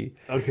that could be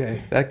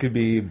Okay.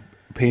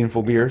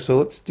 painful beer. So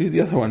let's do the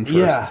other one first.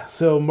 Yeah,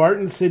 so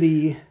Martin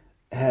City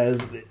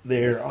has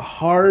their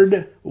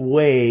Hard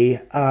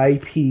Way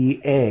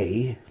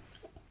IPA.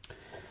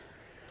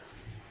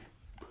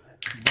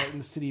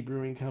 Martin City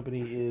Brewing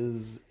Company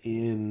is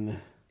in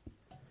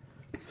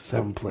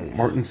someplace.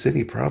 Martin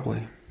City,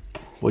 probably.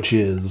 Which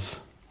is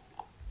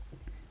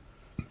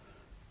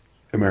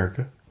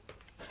America.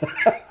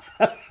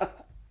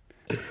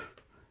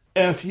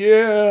 F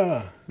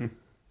yeah.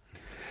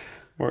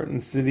 Martin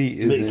City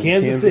is in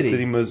Kansas City.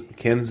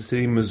 Kansas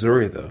City,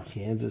 Missouri, though.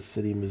 Kansas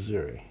City,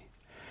 Missouri.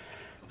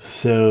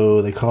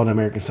 So they call it an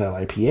American style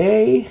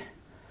IPA.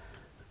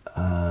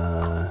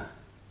 I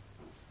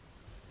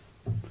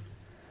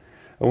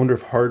wonder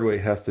if Hardway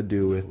has to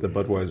do with the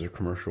Budweiser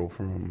commercial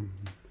from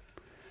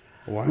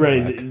a while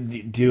back.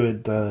 Do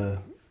it.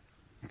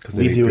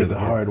 We do it the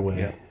hard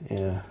way.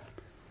 Yeah.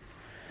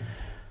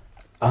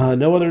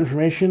 No other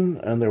information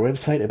on their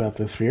website about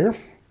this beer.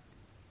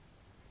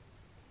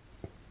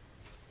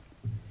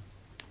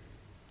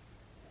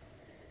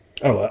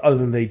 Oh, other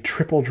than they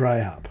triple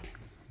dry hop.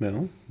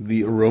 No,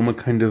 the aroma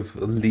kind of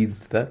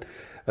leads to that.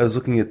 I was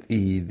looking at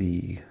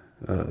the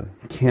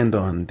canned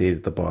on date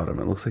at the bottom.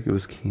 It looks like it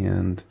was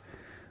canned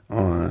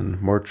on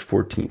March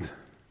 14th.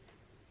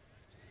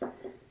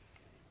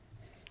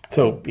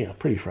 So, yeah,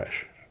 pretty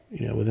fresh.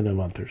 Within a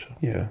month or so.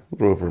 Yeah, a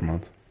little over a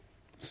month.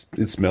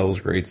 It smells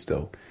great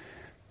still.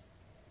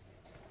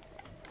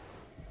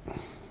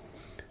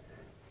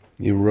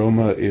 The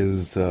aroma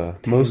is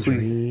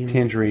mostly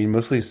tangerine,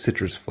 mostly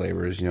citrus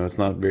flavors. It's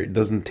not very. It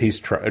doesn't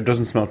taste. It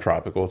doesn't smell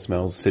tropical. It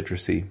smells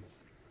citrusy.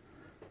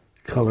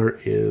 Color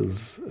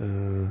is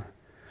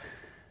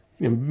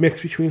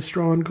mixed between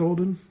straw and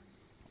golden.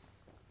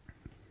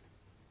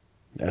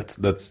 It's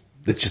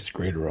just a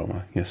great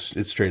aroma. Yes,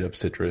 it's straight up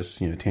citrus.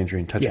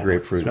 Tangerine, touch of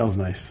grapefruit. Smells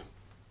nice.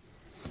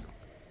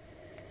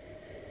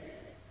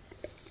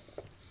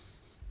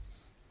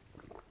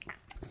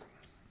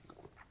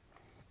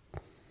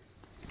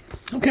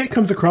 Okay, it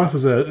comes across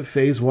as a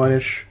phase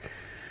 1-ish,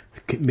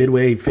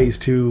 midway phase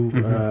 2,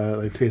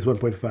 like phase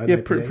 1.5.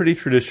 Yeah, pretty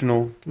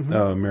traditional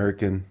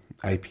American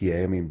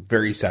IPA. I mean,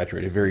 very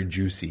saturated, very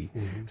juicy.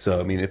 So,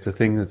 I mean, if the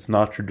thing that's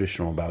not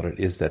traditional about it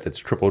is that it's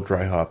triple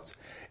dry hopped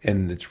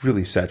and it's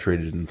really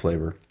saturated in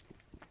flavor.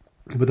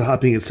 But the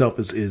hopping itself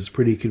is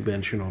pretty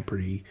conventional,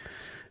 it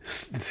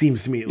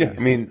seems to me at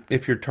least. I mean,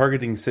 if you're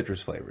targeting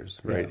citrus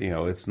flavors, right?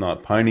 Yeah. It's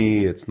not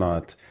piney, it's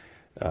not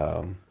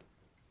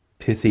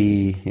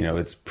pithy,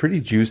 it's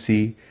pretty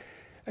juicy.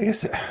 I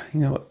guess,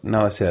 now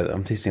I said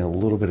I'm tasting a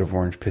little bit of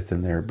orange pith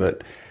in there,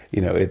 but,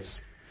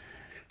 it's...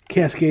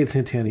 Cascade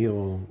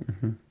Centennial.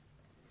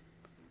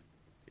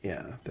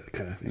 Yeah, that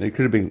kind of thing.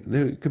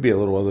 There could be a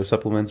little other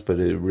supplements, but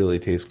it really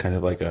tastes kind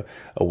of like a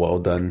well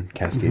done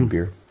Cascade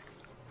beer.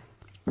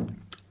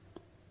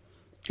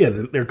 Yeah,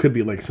 there could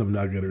be like some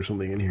nugget or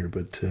something in here,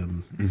 but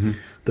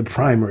the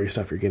primary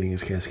stuff you're getting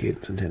is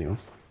Cascade Centennial.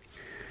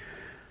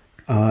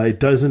 It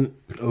doesn't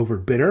over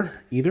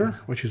bitter either,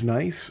 which is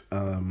nice.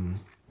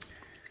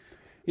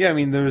 Yeah, I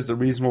mean, there's a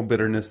reasonable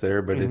bitterness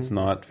there, but it's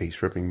not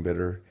face-ripping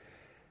bitter.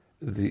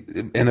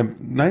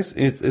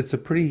 It's a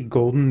pretty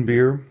golden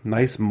beer.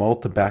 Nice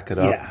malt to back it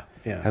up.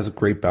 Yeah. Has a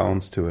great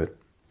balance to it.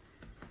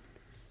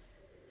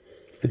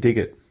 I dig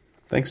it.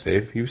 Thanks,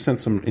 Dave. You sent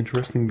some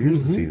interesting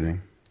beers this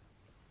evening.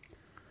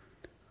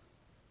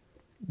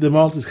 The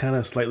malt is kind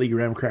of slightly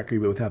graham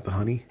crackery, but without the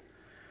honey.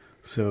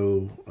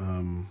 So,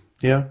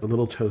 Yeah. a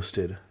little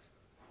toasted.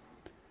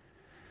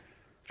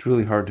 It's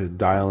really hard to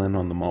dial in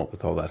on the malt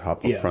with all that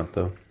hop up front,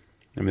 though.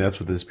 I mean, that's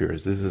what this beer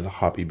is. This is a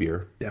hoppy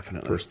beer.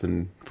 Definitely. First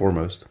and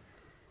foremost.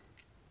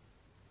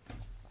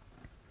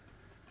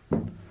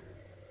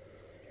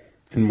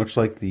 And much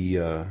like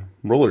the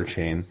roller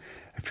chain,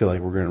 I feel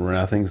like we're going to run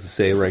out of things to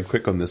say right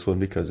quick on this one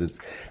because it's...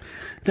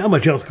 Not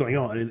much else going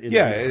on.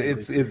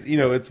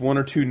 it's one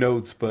or two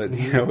notes, but,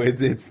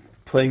 it's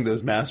playing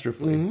those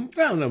masterfully.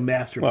 I don't know,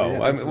 masterfully.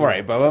 Well,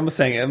 right, but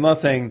I'm not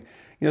saying,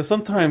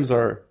 sometimes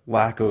our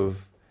lack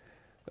of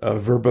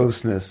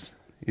verboseness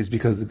is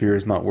because the beer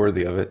is not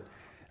worthy of it,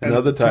 and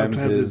other times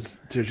there's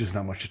just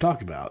not much to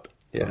talk about.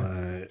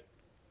 Yeah,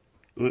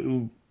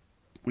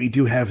 we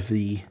do have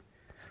the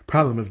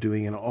problem of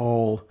doing an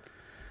all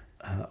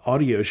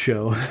audio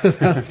show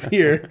about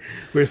beer,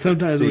 where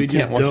sometimes so we can't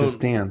just watch don't. the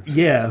stance.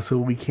 Yeah, so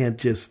we can't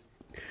just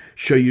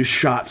show you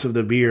shots of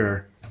the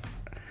beer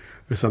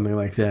or something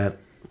like that.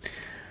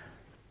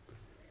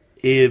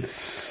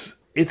 It's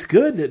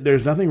good.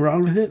 There's nothing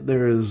wrong with it.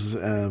 There's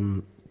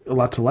a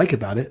lot to like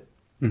about it.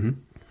 Mm-hmm.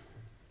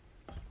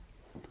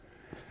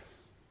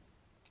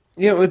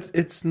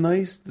 It's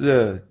nice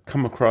to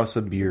come across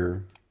a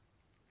beer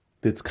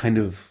that's kind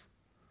of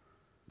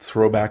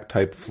throwback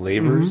type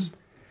flavors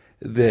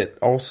that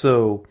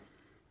also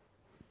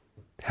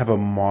have a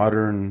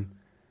modern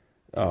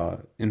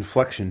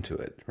inflection to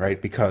it,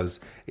 right? Because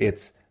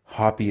it's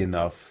hoppy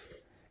enough,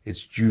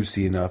 it's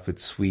juicy enough,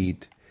 it's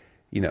sweet,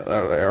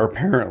 or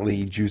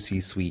apparently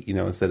juicy sweet,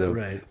 instead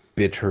of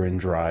bitter and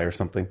dry or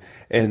something.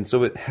 And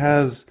so it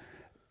has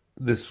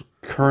this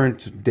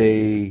current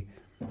day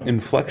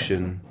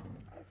inflection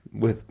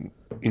with,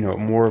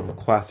 more of a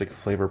classic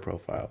flavor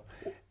profile.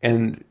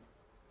 And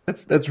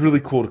that's really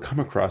cool to come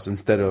across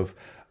instead of,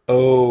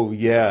 oh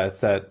yeah,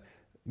 it's that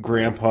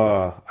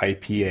grandpa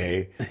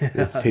IPA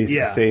that tastes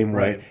the same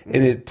way.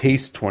 And it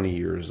tastes 20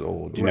 years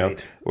old, you know,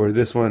 or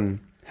this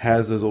one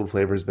has those old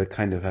flavors, but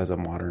kind of has a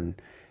modern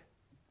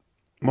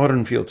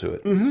feel to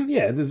it. Mm-hmm.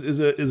 Yeah, this is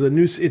a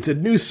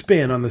new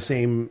spin on the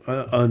same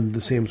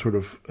sort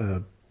of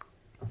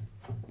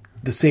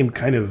the same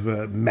kind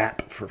of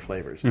map for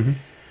flavors. Mm-hmm.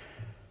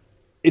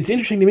 It's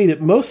interesting to me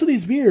that most of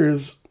these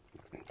beers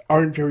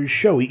aren't very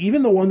showy.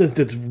 Even the one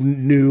that's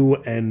new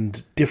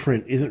and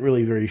different isn't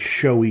really very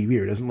showy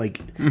beer. It doesn't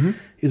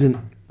isn't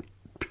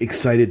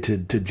excited to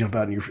jump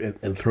out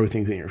and throw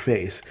things in your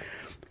face.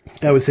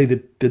 I would say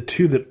that the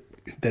two that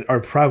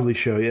are probably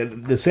showy.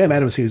 The Sam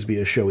Adams seems to be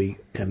a showy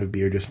kind of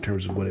beer, just in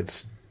terms of what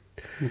it's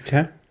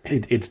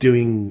it's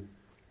doing.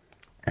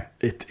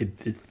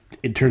 It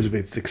in terms of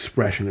its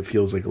expression, it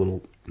feels like a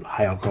little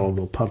high alcohol, a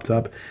little pumped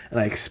up. And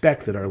I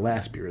expect that our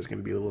last beer is going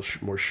to be a little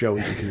more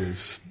showy,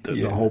 because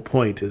the whole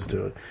point is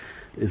to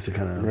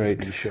kind of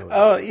be showy.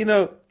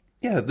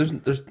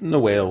 There's no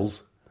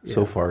whales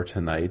so far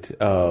tonight.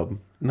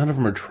 None of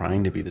them are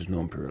trying to be. There's no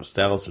imperial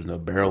stouts. There's no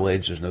barrel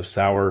aged. There's no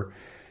sour.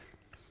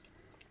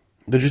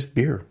 They're just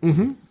beer.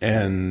 Mm-hmm.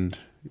 And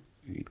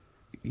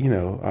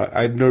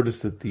I've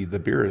noticed that the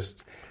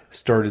beerists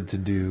started to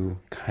do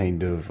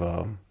kind of.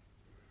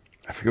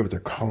 I forget what they're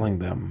calling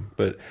them,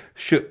 but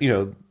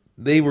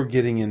they were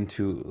getting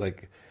into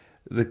like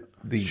the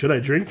should I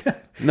drink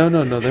that? No,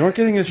 they weren't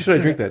getting into should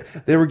I drink that.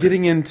 They were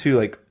getting into,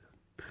 like,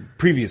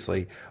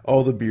 previously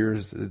all the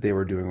beers that they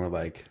were doing were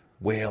like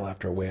whale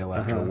after whale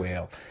after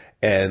whale,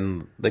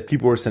 and like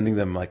people were sending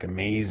them like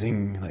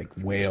amazing like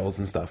whales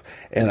and stuff.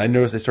 And I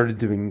noticed they started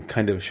doing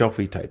kind of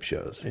shelfie type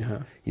shows,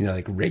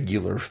 like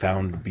regular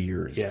found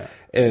beers,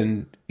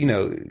 and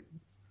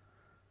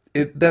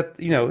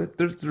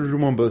there's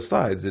room on both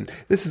sides, and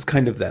this is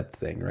kind of that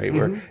thing, right?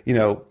 Where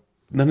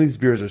none of these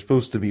beers are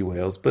supposed to be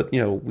whales, but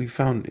we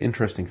found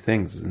interesting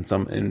things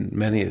in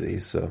many of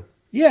these. So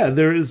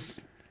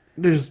there's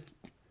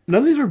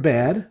none of these were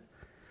bad.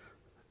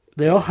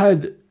 They all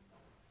had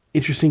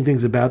interesting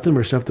things about them,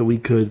 or stuff that we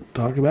could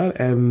talk about,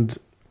 and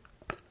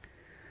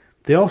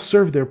they all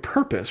serve their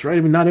purpose, right?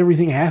 I mean, not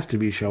everything has to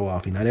be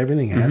show-offy. Not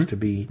everything has to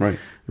be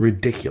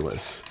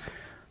ridiculous,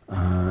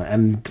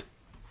 and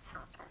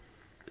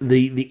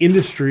the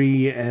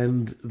industry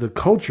and the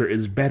culture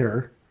is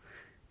better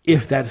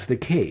if that's the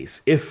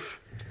case. If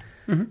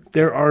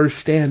there are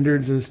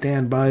standards and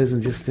standbys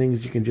and just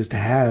things you can just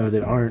have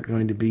that aren't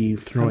going to be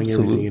throwing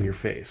everything in your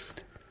face.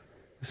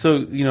 So,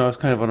 I was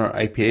kind of on our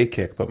IPA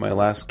kick, but my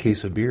last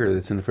case of beer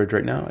that's in the fridge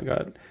right now,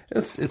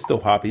 it's still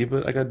hoppy,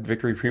 but I got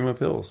Victory Prima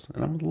Pils,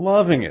 and I'm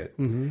loving it.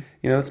 Mm-hmm.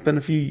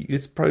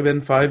 It's probably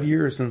been 5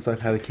 years since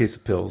I've had a case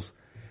of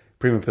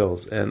Prima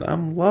Pils, and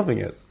I'm loving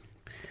it.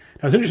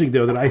 Now, it's interesting,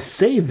 though, that I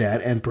say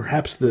that, and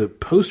perhaps the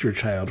poster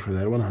child for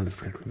that, well, not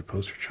exactly the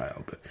poster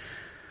child, but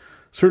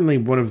certainly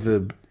one of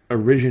the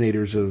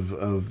originators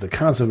of the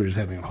concept of just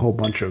having a whole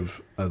bunch of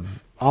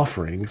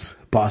offerings,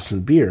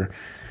 Boston Beer.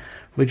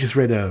 We just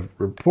read a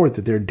report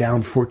that they're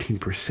down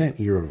 14%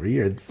 year over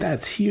year.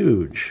 That's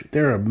huge.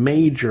 They're a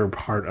major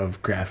part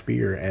of craft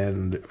beer,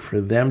 and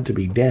for them to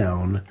be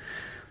down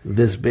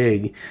this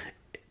big,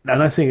 I'm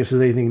not saying it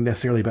says anything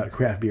necessarily about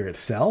craft beer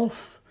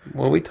itself.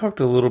 Well, we talked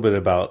a little bit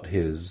about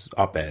his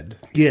op-ed.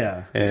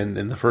 Yeah. And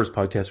in the first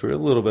podcast, we were a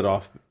little bit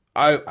off.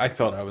 I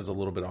felt I was a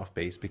little bit off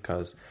base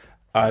because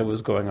I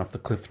was going off the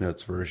Cliff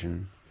Notes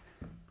version.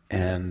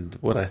 And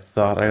what I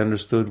thought I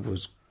understood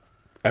was,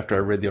 after I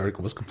read the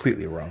article, was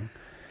completely wrong.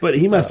 But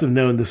he must have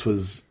known this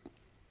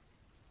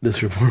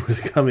report was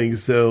coming,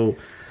 so...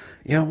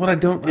 Yeah, what I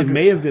don't... It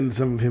may have been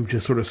some of him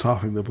just sort of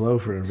softening the blow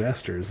for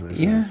investors in a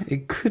sense. Yeah,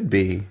 it could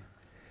be.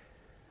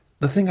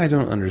 The thing I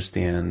don't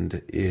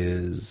understand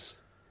is...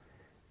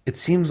 it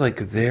seems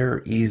like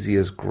their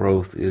easiest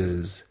growth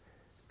is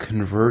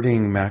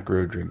converting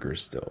macro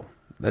drinkers still.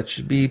 That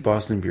should be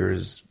Boston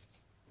Beer's.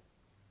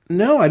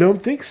 No, I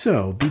don't think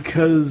so,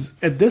 because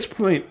at this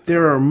point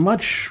there are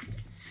much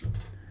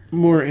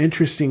more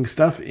interesting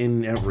stuff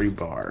in every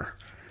bar.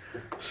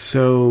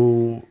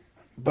 So,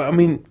 But I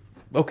mean,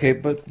 okay,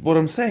 but what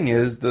I'm saying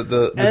is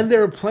and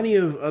there are plenty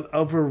of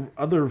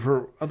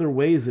other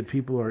ways that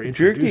people are beer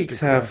introduced geeks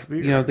to have, craft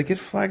beer. you know, they get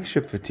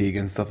flagship fatigue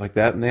and stuff like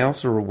that, and they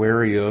also are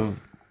wary of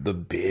the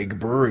big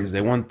breweries.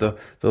 They want the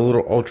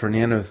little ultra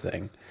nano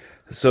thing.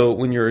 So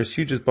when you're as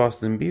huge as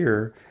Boston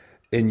Beer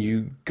and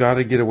you got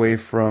to get away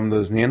from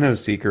those nano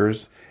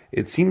seekers,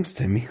 it seems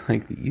to me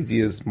like the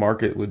easiest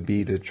market would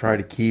be to try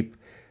to keep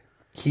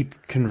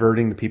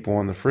converting the people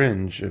on the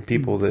fringe,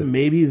 people that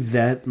maybe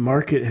that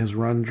market has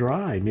run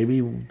dry.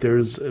 Maybe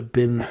there's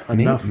been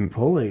enough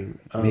pulling.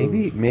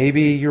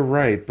 maybe you're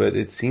right, but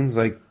it seems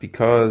like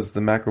because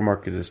the macro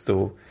market is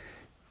still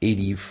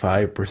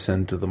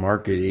 85% of the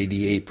market,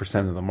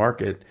 88% of the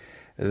market,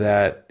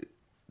 that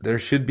there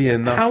should be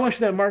enough. How much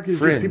of that market is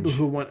fringe. just people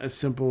who want a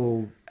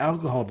simple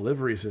alcohol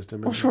delivery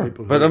system? Well, sure,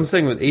 but I'm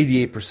saying with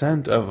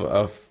 88%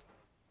 of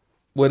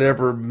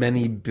whatever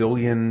many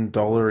 $billion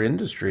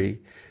industry,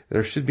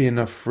 there should be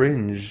enough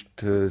fringe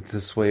to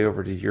sway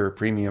over to your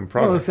premium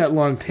product. Well, it's that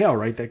long tail,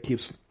 right? That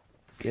keeps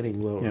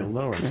getting lower and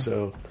lower. Yeah.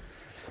 So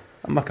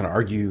I'm not going to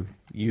argue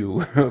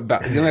you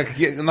about.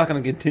 I'm not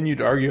going to continue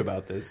to argue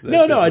about this.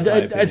 No.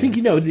 I think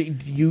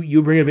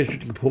you bring up an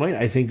interesting point.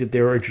 I think that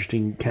there are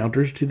interesting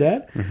counters to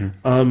that.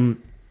 Mm-hmm.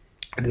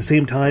 At the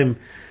same time,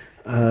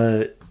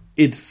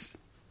 it's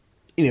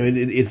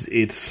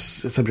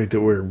it's a subject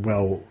that we're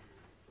well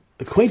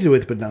acquainted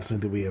with, but not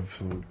something that we have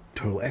some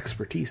total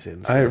expertise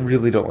in. So. I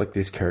really don't like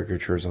these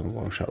caricatures on the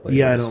long shot labels.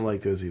 Yeah, I don't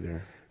like those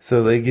either.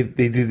 So they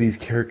do these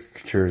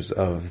caricatures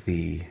of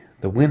the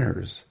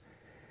winners,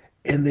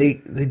 and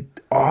they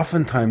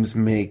oftentimes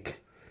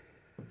make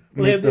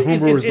the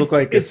homebrewers look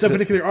like it's a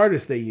particular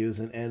artist they use,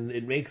 and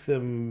it makes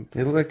them.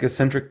 They look like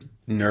eccentric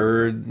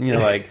nerd,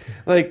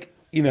 like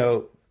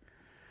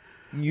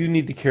you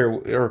need to care.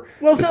 Or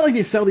well, it's not like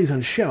they sell these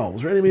on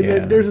shelves, right? I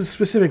mean, there's a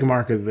specific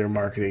market that they're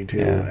marketing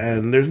to,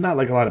 and there's not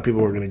like a lot of people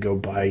who are going to go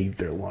buy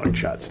their long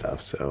shot stuff.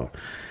 So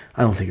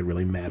I don't think it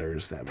really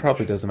matters that much.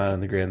 Probably doesn't matter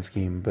in the grand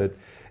scheme, but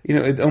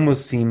it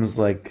almost seems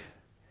like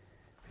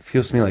it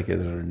feels to me like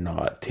they're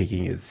not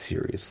taking it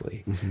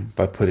seriously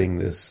by putting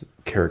this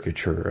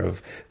caricature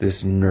of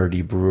this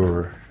nerdy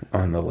brewer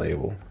on the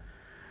label.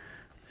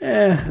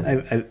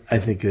 I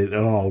think it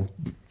all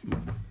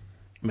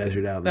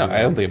measured out. No,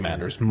 I don't think it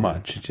matters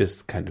much. It's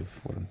just kind of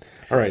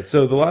all right.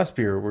 So the last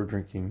beer we're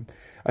drinking,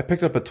 I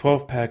picked up a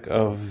 12-pack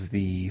of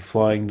the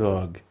Flying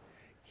Dog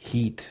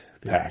Heat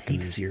pack.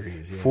 Heat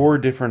series. Yeah. 4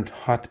 different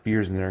hot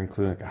beers in there,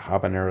 including like a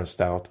habanero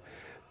stout.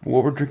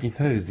 What we're drinking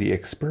tonight is the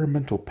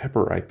Experimental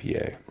Pepper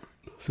IPA.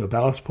 So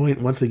Ballast Point,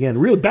 once again,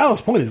 really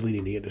Ballast Point is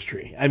leading the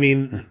industry. I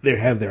mean, they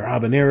have their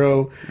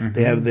habanero,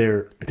 they have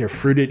their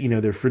fruited,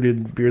 their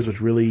fruited beers,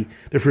 which really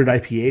their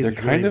fruited IPAs. They're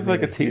kind of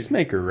like a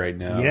tastemaker right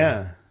now.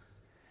 Yeah.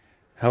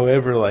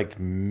 However, like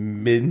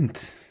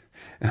mint,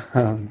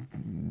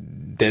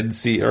 Dead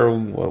Sea, or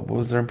what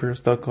was their imperial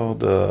stout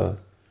called? I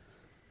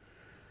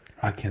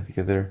can't think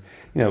of their.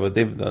 But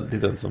they've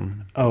done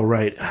some. Oh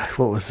right,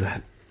 what was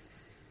that?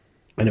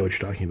 I know what you're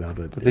talking about,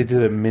 but they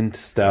did a mint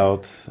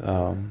stout.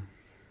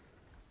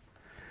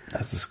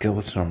 That's the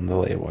skeleton on the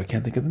label. I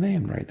can't think of the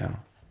name right now.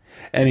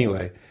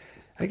 Anyway,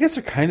 I guess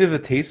they're kind of a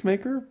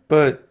tastemaker,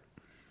 but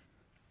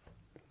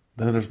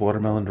then there's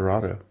Watermelon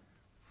Dorado.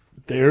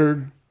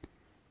 Being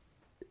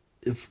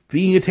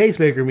a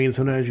tastemaker means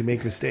sometimes you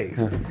make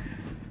mistakes.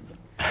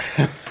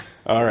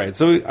 All right,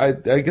 so I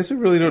guess we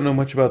really don't know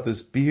much about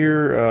this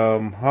beer.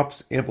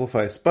 Hops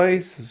amplify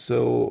spice,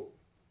 so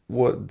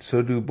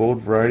do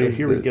bold varieties. So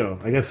here we go.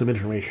 I got some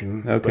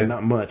information, okay, but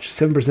not much.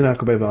 7%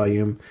 alcohol by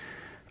volume,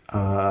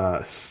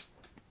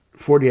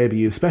 40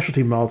 IBU.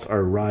 Specialty malts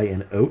are rye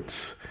and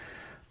oats.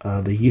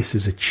 The yeast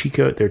is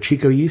their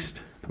Chico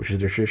yeast, which is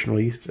their traditional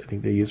yeast. I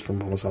think they use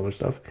from almost all their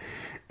stuff.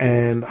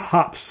 And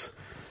hops.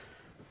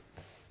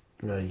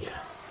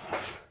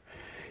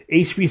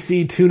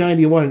 HBC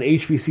 291 and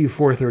HBC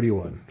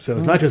 431. So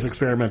it's not just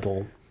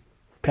experimental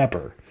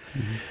pepper.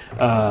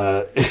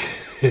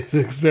 It's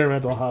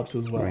experimental hops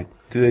as well. Right.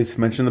 Do they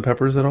mention the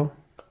peppers at all?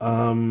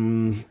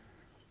 No,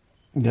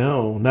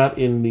 not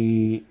in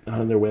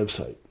their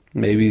website.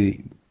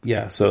 Maybe,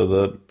 yeah.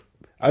 So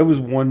I was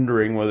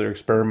wondering whether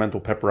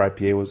experimental pepper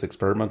IPA was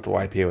experimental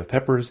IPA with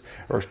peppers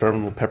or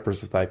experimental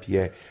peppers with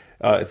IPA.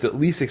 It's at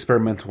least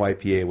experimental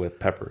IPA with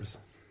peppers.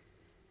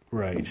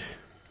 Right.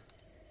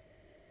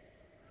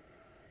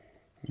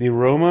 The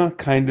aroma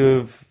kind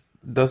of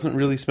doesn't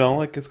really smell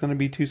like it's going to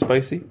be too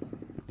spicy.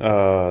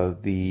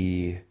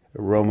 The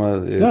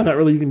aroma is... No, not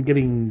really even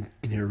getting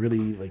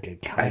really like a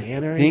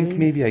cayenne or anything. I think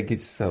maybe I get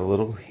just a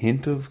little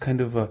hint of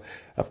kind of a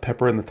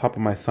pepper in the top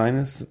of my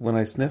sinus when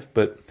I sniff,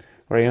 but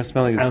what I am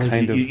smelling is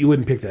kind of... You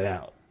wouldn't pick that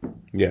out.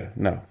 Yeah,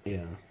 no.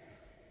 Yeah.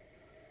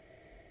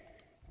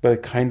 But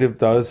it kind of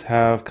does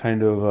have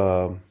kind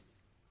of...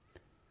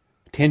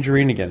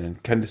 tangerine again.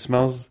 It kind of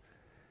smells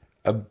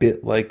a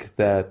bit like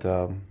that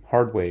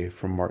Hardway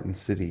from Martin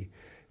City.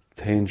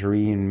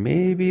 Tangerine,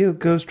 maybe it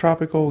goes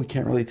tropical. We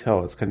can't really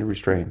tell. It's kind of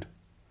restrained.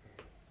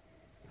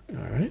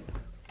 All right.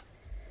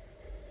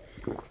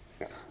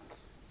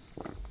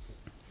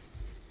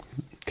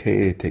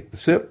 Okay, take the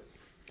sip.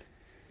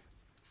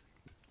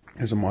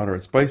 There's a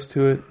moderate spice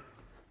to it.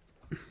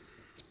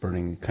 It's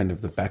burning kind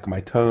of the back of my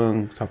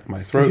tongue, top of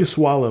my throat. If you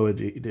swallow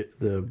it,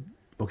 the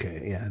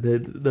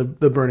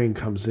burning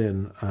comes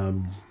in.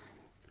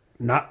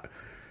 Not.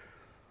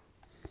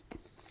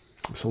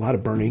 It's a lot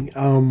of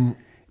burning.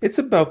 It's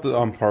about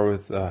on par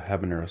with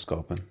habanero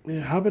sculpin.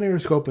 Yeah,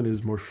 habanero sculpin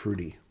is more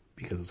fruity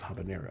because it's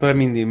habanero. But I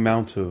mean, the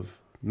amount of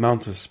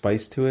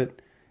spice to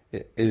it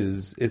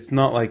is. It's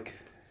not like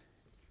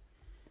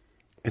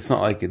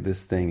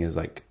this thing is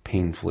like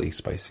painfully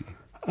spicy.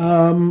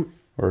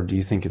 Or do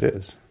you think it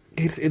is?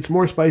 It's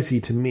more spicy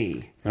to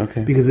me.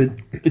 Okay. Because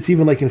it's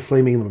even like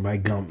inflaming my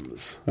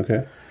gums.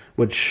 Okay.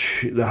 Which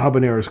the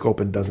habanero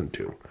sculpin doesn't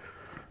do.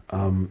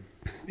 And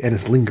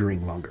it's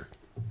lingering longer.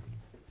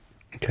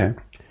 Okay.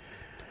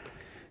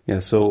 Yeah,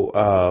 so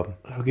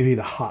I'll give you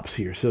the hops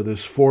here. So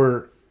there's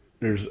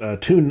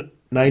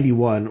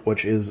 291,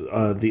 which is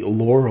the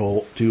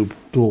Laurel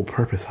dual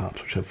purpose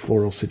hops, which have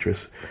floral,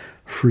 citrus,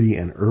 fruity,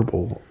 and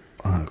herbal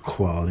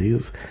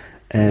qualities.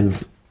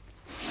 And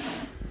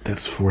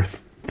that's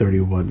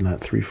 431,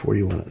 not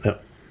 341. No,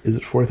 is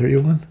it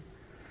 431?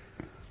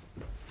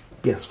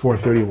 Yes,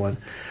 431.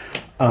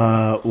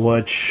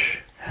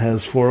 Which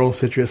has floral,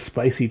 citrus,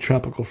 spicy,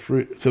 tropical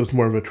fruit. So it's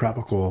more of a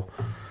tropical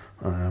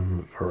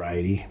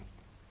variety.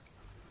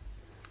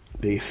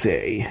 They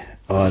say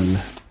on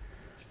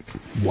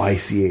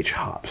YCH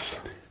hops.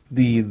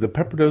 the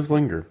pepper does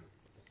linger.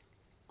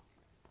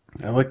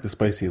 I like the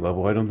spicy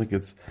level. I don't think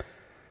it's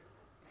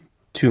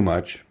too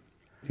much.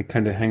 It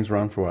kind of hangs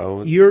around for a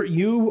while.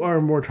 You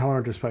are more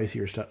tolerant to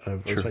spicier stuff,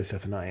 spicy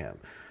stuff than I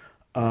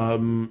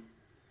am.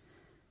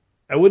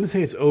 I wouldn't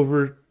say it's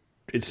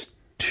it's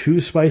too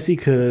spicy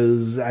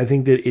because I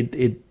think that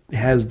it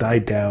has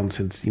died down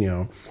since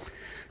I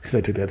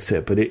took that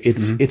sip. But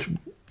it's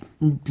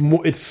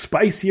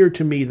spicier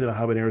to me than a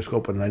habanero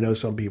sculpin, and I know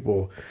some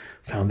people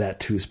found that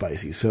too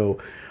spicy. So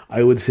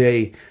I would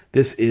say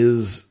this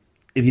is,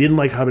 if you didn't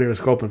like habanero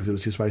sculpin because it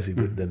was too spicy,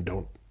 then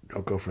don't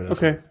go for this.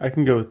 Okay, one.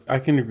 I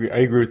can agree. I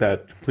agree with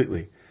that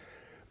completely.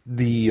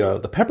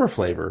 The pepper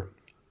flavor,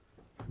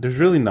 there's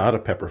really not a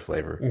pepper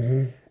flavor.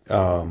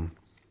 Mm-hmm.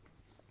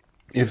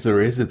 If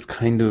there is, it's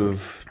kind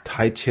of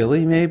Thai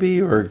chili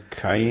maybe, or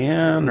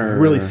cayenne, or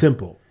really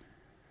simple.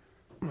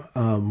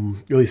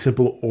 Really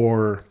simple.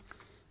 Or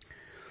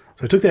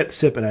so I took that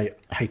sip and I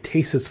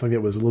tasted something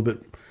that was a little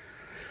bit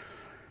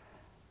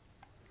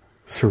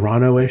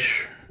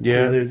Serrano-ish.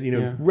 Yeah, there's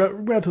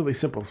relatively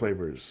simple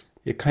flavors.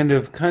 Yeah, kind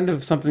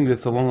of something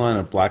that's along the line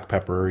of black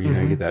pepper.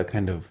 You get that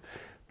kind of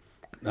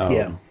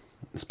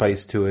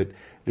spice to it.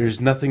 There's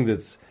nothing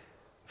that's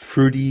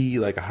fruity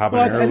like a habanero.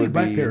 Well, I think would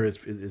black be. pepper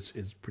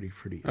is pretty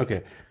fruity.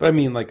 Okay, but I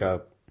mean like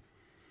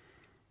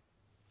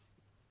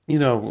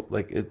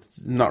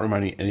it's not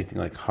reminding me anything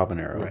like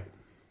habanero. Right.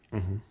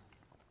 Mm-hmm.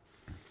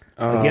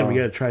 Again, we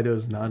got to try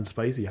those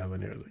non-spicy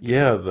habaneros.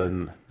 Yeah,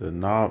 the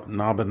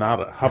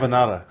habanada.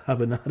 Habanada.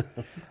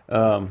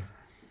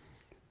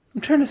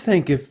 I'm trying to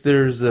think if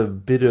there's a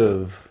bit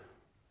of,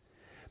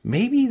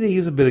 maybe they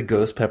use a bit of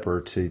ghost pepper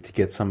to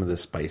get some of the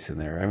spice in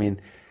there. I mean,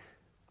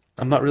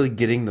 I'm not really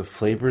getting the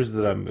flavors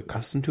that I'm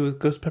accustomed to with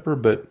ghost pepper,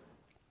 but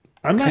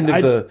kind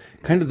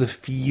of the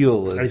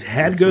feel is. I've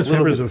had ghost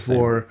peppers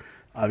before,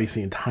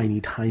 obviously in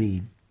tiny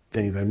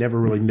things. I've never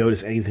really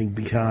noticed anything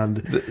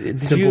beyond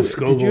simple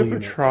Scoville Did you ever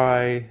units.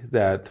 try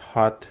that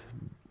hot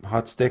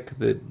stick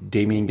that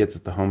Damien gets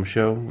at the home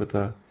show with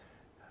the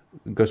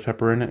ghost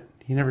pepper in it?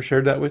 He never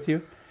shared that with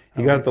you?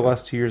 He got it the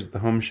last 2 years at the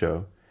home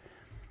show,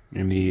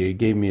 and he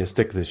gave me a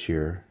stick this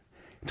year.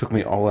 It took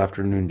me all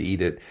afternoon to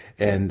eat it,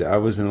 and I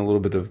was in a little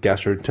bit of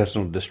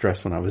gastrointestinal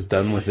distress when I was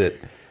done with it.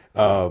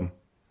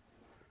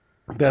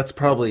 That's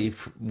probably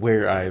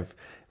where I've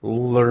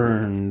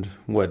learned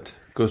what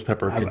ghost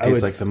pepper can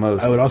taste like the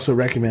most. I would also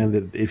recommend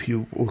that if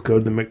you will go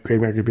to the Great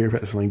American Beer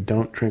Festival,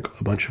 don't drink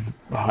a bunch of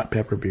hot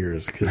pepper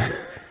beers, because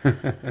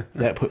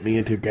that put me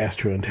into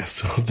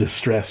gastrointestinal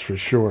distress for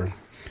sure.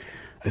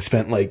 I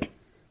spent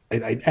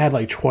I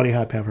had 20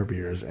 hot pepper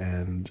beers,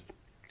 and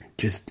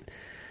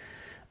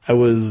I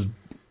was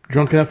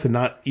drunk enough to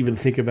not even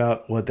think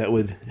about what that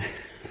would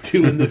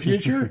do in the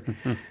future,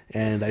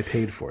 and I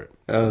paid for it.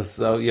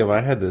 So I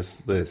had this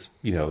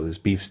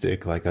beef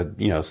stick, like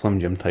a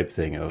Slim Jim type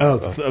thing.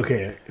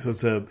 Okay.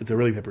 So it's a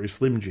really peppery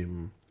Slim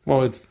Jim.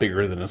 Well, it's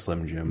bigger than a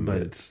Slim Jim, but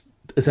it's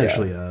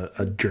essentially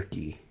a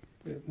jerky.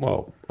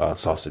 Well,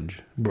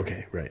 sausage.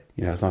 Okay, right.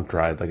 It's not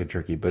dried like a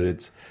jerky, but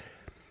it's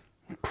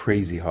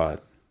crazy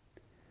hot.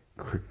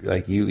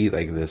 Like you eat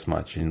like this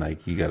much, and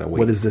you gotta wait.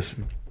 What is this?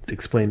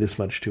 Explain this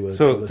much to us.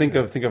 So think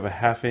of a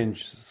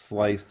 1/2-inch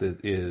slice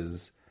that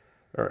is,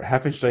 or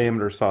 1/2-inch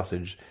diameter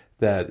sausage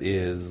that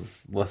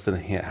is less than a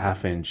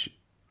 1/2 inch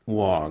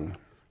long.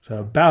 So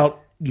about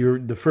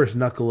the first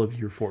knuckle of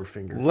your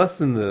forefinger. Less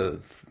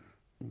than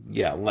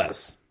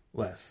less.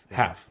 Less.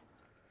 Half.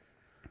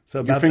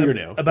 So Your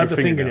fingernail. About Your the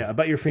fingernail. fingernail.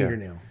 About your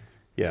fingernail.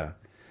 Yeah.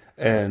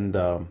 And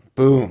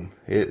boom,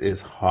 it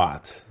is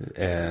hot.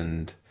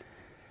 And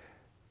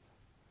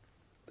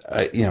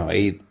I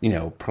ate,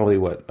 probably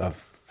a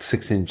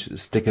 6-inch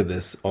stick of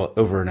this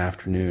over an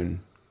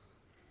afternoon.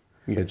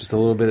 Just a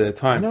little bit at a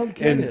time. I don't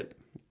get it.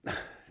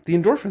 The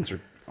endorphins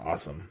are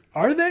awesome.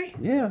 Are they?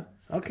 Yeah.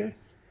 Okay.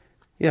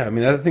 Yeah, I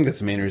mean, I think that's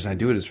the main reason I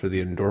do it is for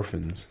the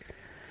endorphins.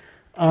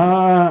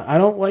 I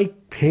don't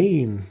like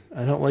pain.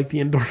 I don't like the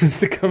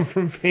endorphins that come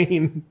from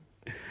pain.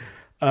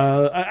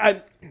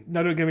 I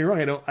now don't get me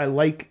wrong. I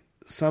like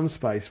some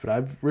spice, but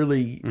I've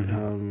really,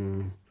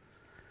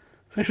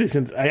 especially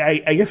since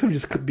I guess I've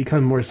just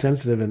become more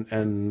sensitive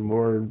and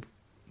more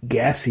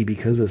gassy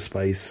because of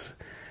spice,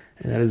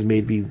 and that has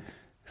made me.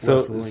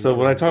 So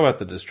when I talk about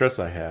the distress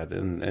I had,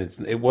 and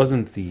it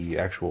wasn't the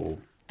actual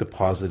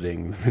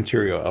depositing the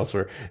material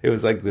elsewhere. It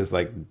was like this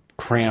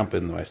cramp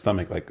in my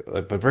stomach,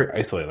 but very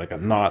isolated, like a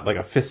knot, like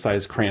a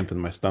fist-sized cramp in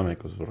my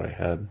stomach was what I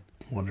had.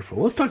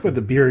 Wonderful. Let's talk about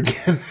the beer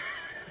again.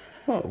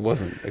 Well, it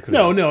wasn't.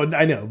 No,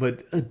 I know,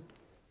 but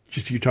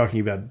just you're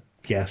talking about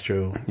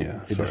gastro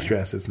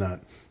distress. It's not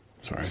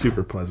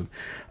super pleasant.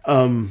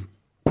 No,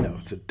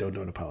 so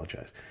don't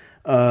apologize.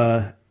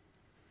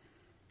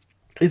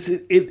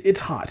 It's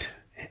hot,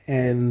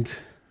 and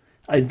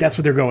that's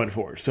what they're going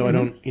for. So I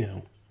don't,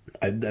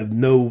 I have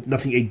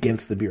nothing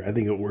against the beer. I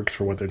think it works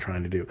for what they're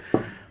trying to do.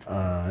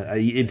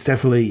 It's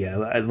definitely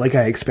like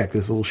I expect.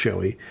 It's a little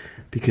showy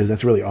because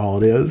that's really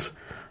all it is.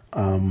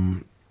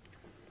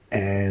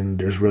 And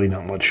there's really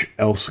not much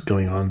else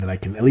going on that I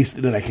can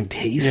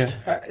taste.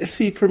 Yeah.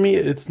 See, for me,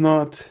 it's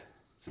not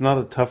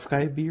a tough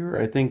guy beer.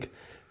 I think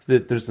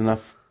that there's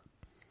enough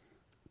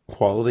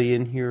quality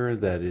in here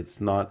that it's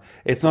not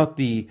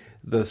the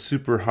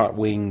super hot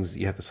wings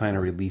you have to sign a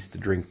release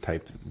to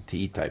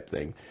eat type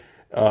thing.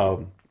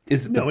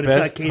 Is it it's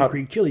not Cave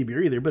Creek chili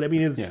beer either, but I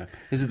mean, it's... Yeah.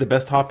 Is it the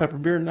best hot pepper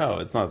beer? No,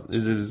 it's not.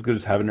 Is it as good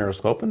as Habanero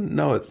Sculpin?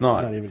 No, it's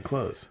not. Not even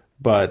close.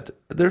 But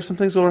there's some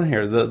things going on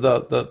here.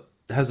 The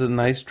has a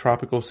nice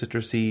tropical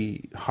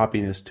citrusy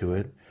hoppiness to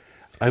it.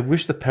 I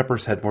wish the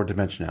peppers had more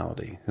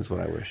dimensionality, is what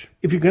I wish.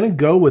 If you're going to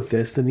go with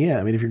this, then yeah.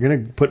 I mean, if you're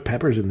going to put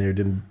peppers in there,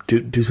 then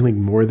do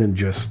something more than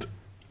just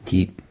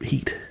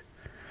heat.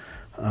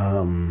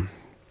 I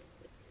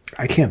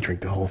can't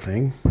drink the whole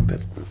thing.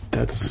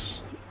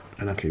 That's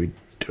I'm not going to be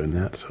doing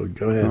that, so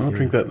go ahead. I'll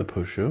drink that in the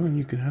post show, and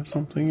you can have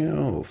something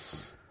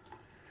else.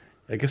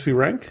 I guess we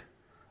rank?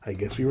 I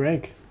guess we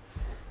rank.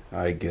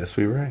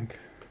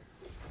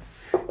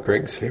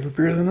 Greg's favorite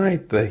beer of the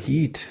night, the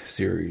Heat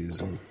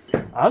series. I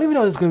don't even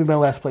know if it's going to be my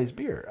last place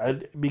beer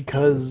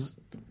because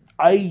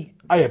I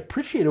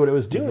appreciated what it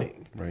was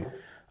doing. Right.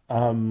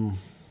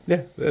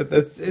 Yeah,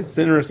 it's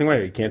an interesting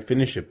way. You can't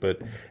finish it,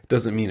 but it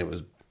doesn't mean it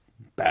was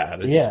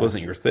bad. It just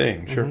wasn't your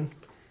thing. Sure. Mm-hmm.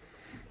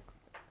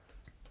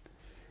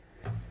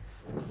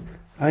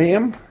 I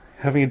am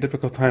having a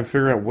difficult time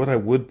figuring out what I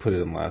would put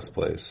in last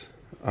place.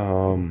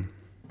 All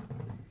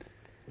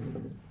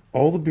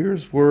the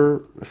beers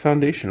were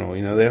foundational.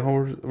 They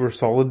all were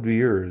solid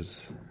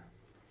beers.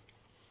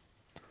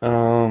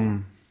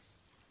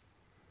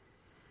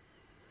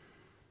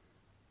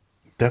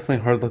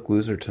 Definitely Hard Luck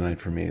Loser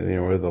tonight for me.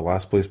 Where the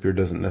last place beer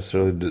doesn't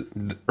necessarily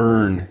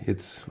earn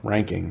its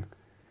ranking.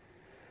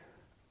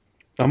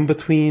 I'm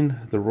between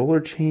the Roller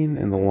Chain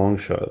and the Long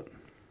Shot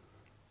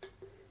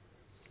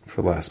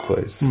for last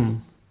place.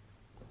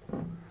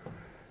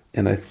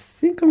 And I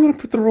think I'm going to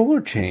put the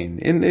Roller Chain.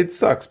 And it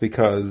sucks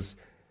because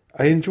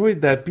I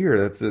enjoyed that beer.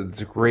 It's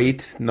a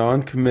great,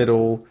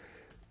 non-committal,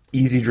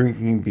 easy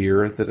drinking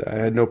beer that I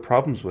had no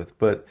problems with.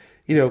 But,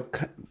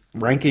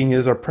 ranking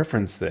is our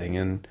preference thing.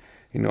 And,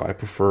 I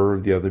prefer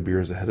the other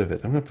beers ahead of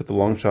it. I'm going to put the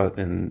Long Shot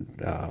in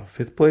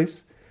 5th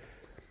place.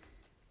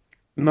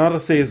 Not a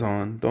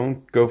Saison.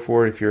 Don't go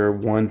for it if you're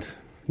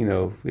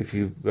if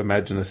you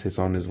imagine a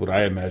Saison is what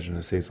I imagine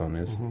a Saison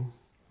is. Mm-hmm.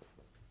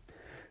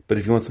 But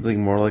if you want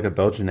something more like a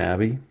Belgian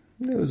Abbey,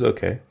 it was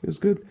okay. It was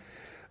good.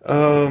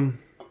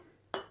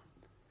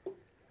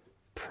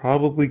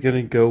 Probably going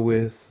to go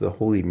with the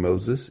Holy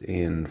Moses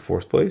in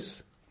 4th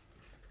place.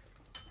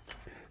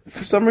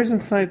 For some reason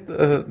tonight,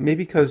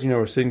 maybe because,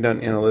 we're sitting down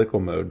in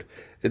analytical mode,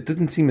 it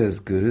didn't seem as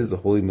good as the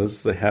Holy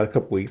Moses I had a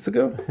couple weeks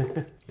ago.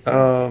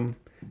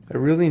 I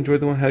really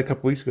enjoyed the one I had a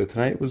couple weeks ago.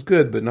 Tonight it was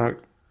good, but not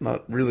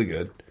really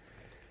good.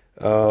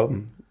 We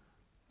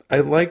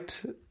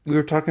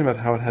were talking about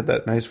how it had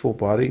that nice full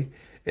body,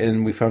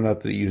 and we found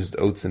out that it used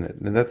oats in it.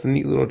 And that's a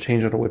neat little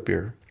change on a wit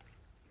beer,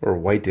 or a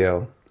white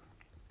ale,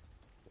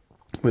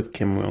 with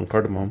chamomile and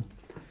cardamom.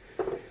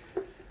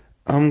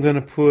 I'm going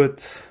to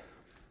put...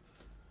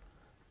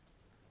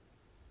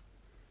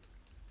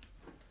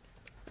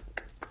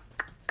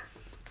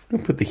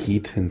 the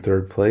Heat in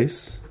 3rd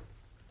place.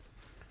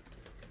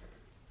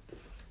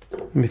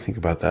 Let me think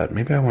about that.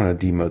 Maybe I want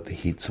to demote the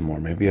Heat some more.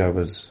 Maybe I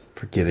was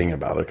forgetting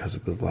about it because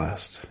it was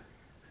last.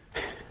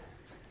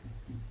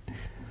 You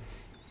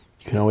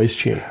can always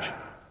change.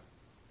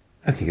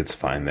 I think it's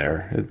fine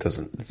there.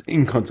 It's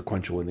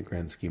inconsequential in the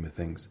grand scheme of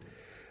things.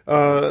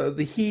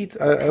 The heat,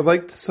 I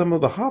liked some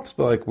of the hops,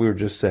 but like we were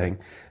just saying,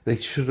 they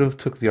should have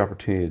took the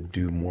opportunity to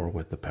do more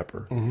with the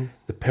pepper. Mm-hmm.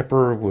 The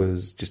pepper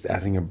was just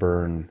adding a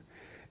burn.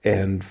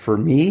 And for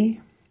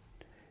me,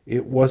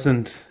 it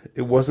wasn't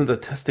a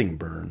testing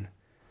burn.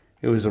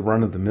 It was a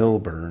run-of-the-mill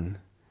burn.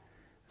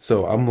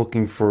 So I'm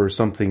looking for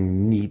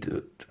something neat.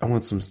 I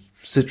want some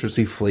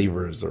citrusy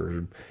flavors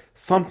or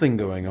something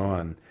going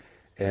on.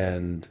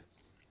 And,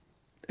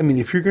 I mean,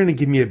 if you're going to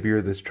give me a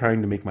beer that's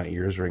trying to make my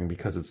ears ring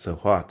because it's so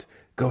hot,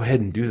 go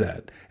ahead and do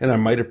that. And I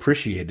might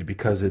appreciate it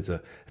because it's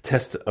a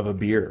test of a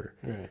beer.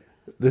 Right.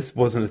 This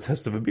wasn't a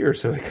test of a beer,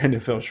 so I kind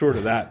of fell short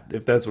of that,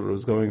 if that's what it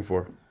was going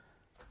for.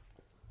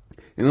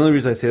 And the only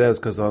reason I say that is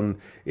because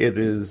it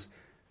is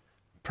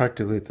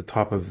practically at the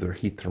top of their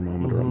heat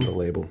thermometer on the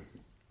label.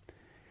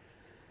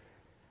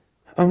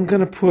 I'm going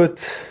to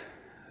put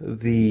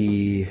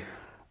the...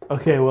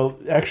 Okay, well,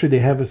 actually, they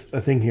have a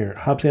thing here.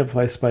 Hops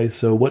amplify spice,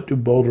 so what do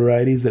bold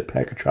varieties that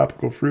pack a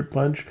tropical fruit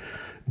punch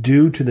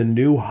do to the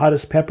new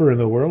hottest pepper in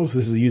the world? So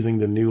this is using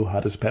the new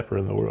hottest pepper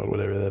in the world,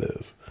 whatever that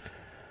is.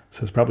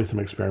 So it's probably some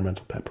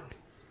experimental pepper.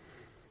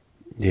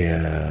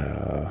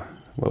 Yeah.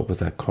 What was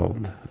that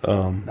called?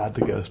 Not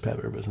the ghost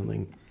pepper, but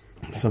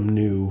some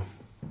new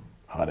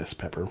hottest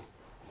pepper.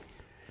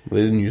 They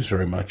didn't use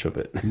very much of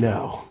it.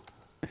 No.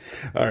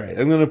 All right,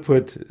 I'm going to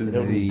put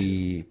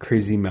the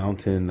Crazy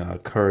Mountain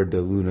Cara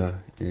de Luna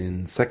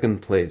in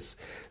second place.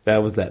 That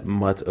was that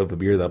mutt of a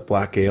beer, that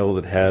black ale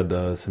that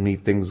had some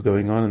neat things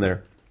going on in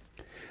there.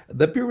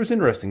 That beer was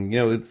interesting. You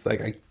know, it's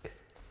like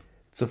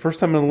it's the first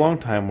time in a long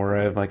time where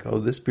I'm like, oh,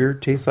 this beer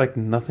tastes like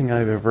nothing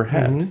I've ever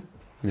had. Mm-hmm.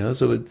 You know,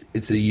 so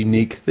it's a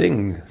unique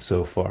thing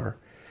so far,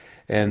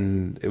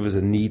 and it was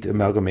a neat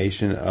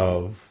amalgamation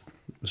of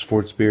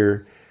sports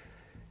beer.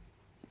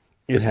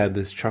 It had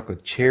this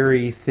chocolate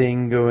cherry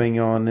thing going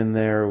on in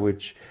there,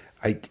 which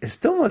I'm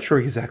still not sure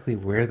exactly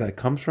where that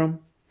comes from,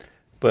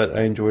 but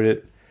I enjoyed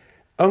it.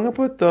 I'm gonna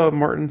put the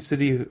Martin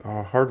City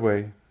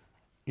Hardway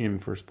in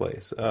first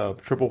place.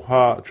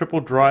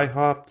 Triple dry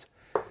hopped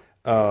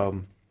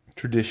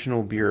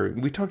traditional beer.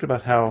 We talked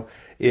about how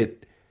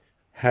it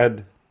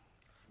had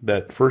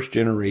that first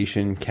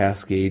generation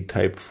Cascade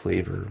type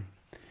flavor,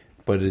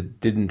 but it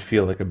didn't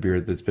feel like a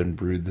beer that's been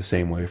brewed the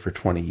same way for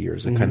 20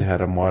 years. It kind of had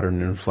a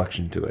modern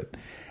inflection to it.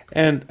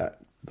 And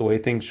the way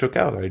things shook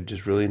out, I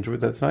just really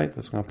enjoyed that tonight.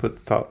 That's what I'm going to put at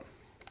the top.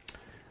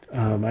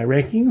 My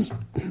rankings,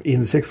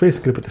 in the sixth place,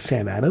 I'm going to put the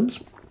Sam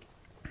Adams,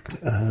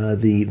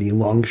 the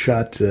long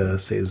shot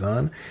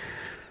Saison.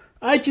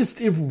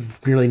 It's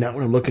really not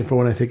what I'm looking for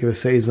when I think of a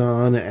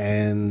Saison,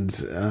 and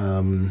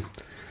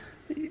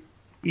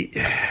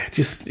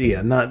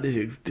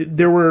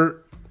there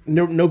were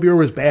no beer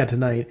was bad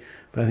tonight,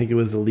 but I think it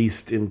was the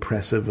least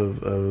impressive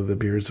of the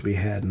beers we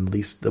had, and at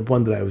least the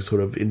one that I was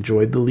sort of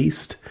enjoyed the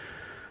least.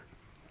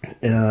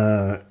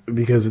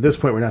 Because at this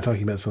point we're not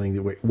talking about something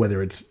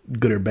whether it's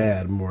good or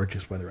bad, more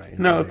just whether I enjoy it.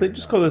 No, if they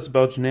just call this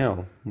Belgian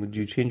ale, would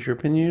you change your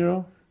opinion at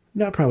all?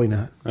 No, probably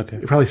not. Okay,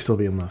 it'd probably still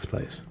be in last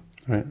place.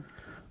 All right.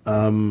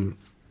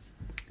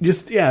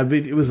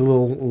 It was a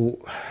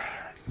little.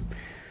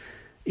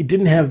 It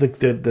didn't have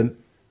the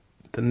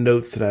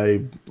notes that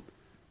I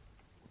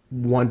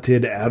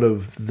wanted out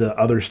of the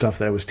other stuff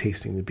that I was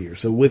tasting the beer.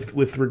 So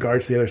with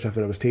regards to the other stuff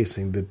that I was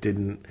tasting, that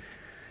didn't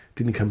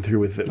come through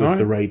with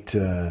the right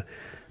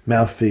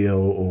mouthfeel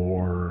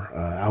or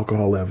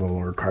alcohol level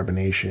or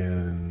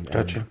carbonation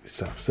and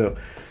stuff. So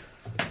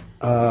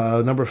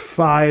number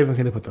 5, I'm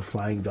going to put the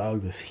Flying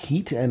Dog, this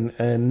Heat,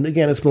 and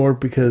again, it's more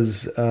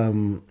because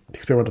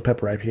experimental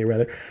pepper IPA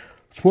rather.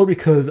 It's more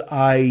because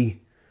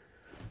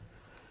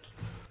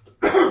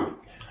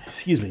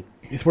excuse me.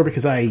 It's more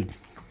because I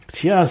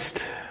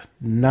just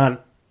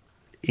not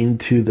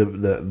into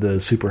the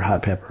super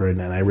hot pepper,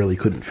 and I really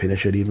couldn't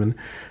finish it even.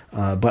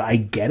 But I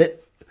get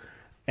it,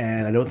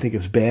 and I don't think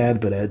it's bad.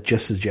 But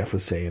just as Jeff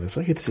was saying, it's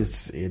like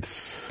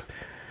it's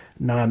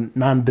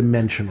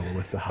non-dimensional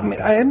with the hot.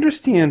 Pepper. I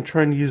understand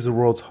trying to use the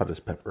world's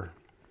hottest pepper,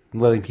 and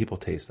letting people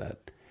taste that.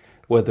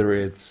 Whether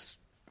it's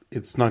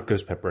not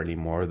ghost pepper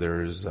anymore.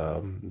 There's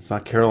it's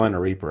not Carolina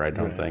Reaper. I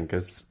don't think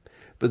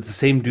but it's the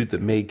same dude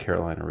that made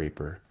Carolina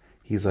Reaper.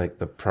 He's like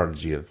the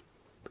prodigy of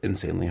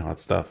insanely hot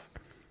stuff.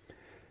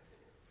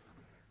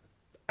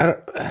 I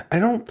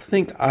don't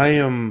think I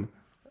am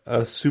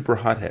a super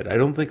hothead. I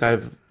don't think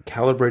I've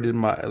calibrated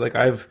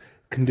I've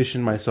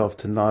conditioned myself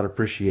to not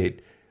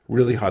appreciate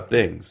really hot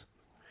things.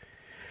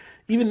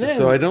 Even then,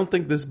 so I don't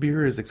think this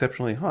beer is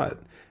exceptionally hot.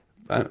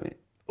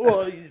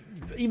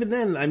 Even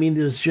then, I mean,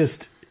 there's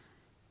just,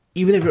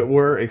 even if it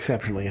were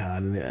exceptionally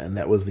hot, and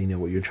that was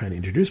what you're trying to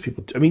introduce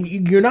people to. I mean,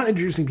 you're not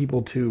introducing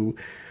people to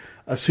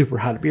a super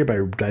hot beer by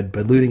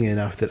diluting it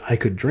enough that I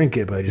could drink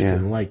it, but I just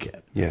didn't like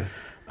it. Yeah.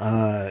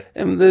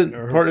 And then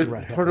part of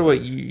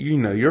what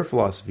your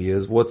philosophy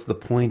is, what's the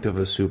point of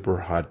a super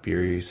hot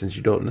beer since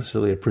you don't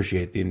necessarily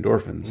appreciate the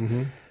endorphins?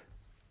 Mm-hmm.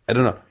 I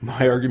don't know.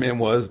 My argument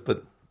was,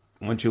 but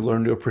once you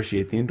learn to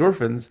appreciate the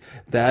endorphins,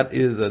 that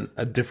is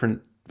a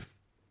different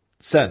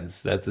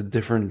sense. That's a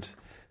different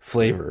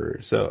flavor.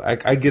 So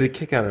I get a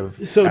kick out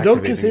of. So don't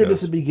activating consider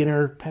those. this a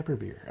beginner pepper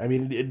beer. I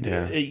mean,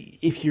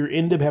 if you're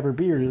into pepper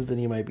beers, then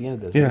you might be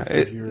into this. Yeah, But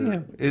if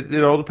you're,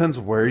 it all depends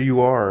where you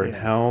are and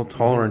how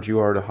tolerant you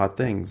are to hot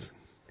things.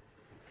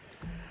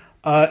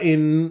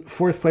 In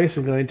fourth place,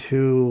 I'm going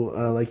to,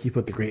 like you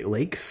put, the Great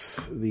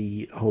Lakes,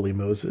 the Holy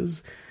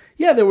Moses.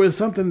 Yeah, there was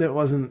something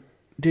that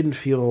didn't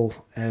feel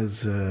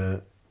as.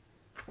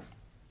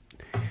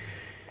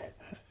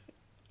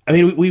 I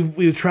mean,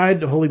 we've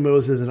tried Holy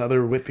Moses and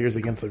other wit beers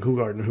against like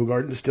Hoegaarden.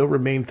 Hoegaarden still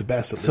remains the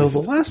best. So the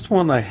last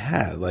one I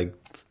had, like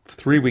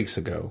 3 weeks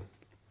ago,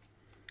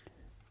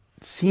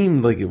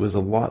 seemed like it was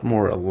a lot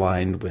more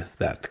aligned with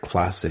that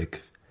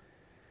classic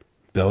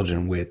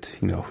Belgian wit,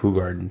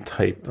 Hoegaarden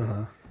type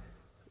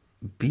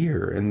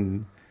beer.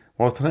 And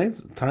while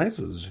tonight's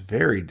was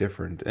very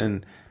different.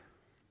 And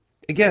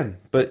again,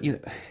 but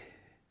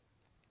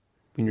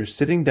when you're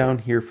sitting down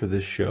here for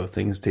this show,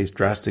 things taste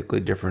drastically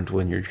different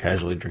when you're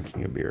casually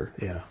drinking a beer.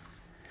 Yeah.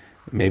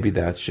 Maybe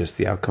that's just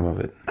the outcome of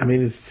it. I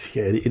mean, it's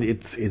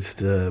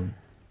the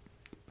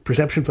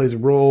perception plays a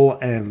role,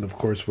 and of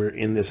course we're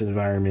in this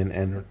environment,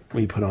 and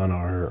we put on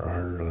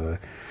our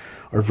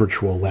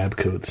virtual lab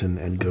coats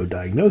and go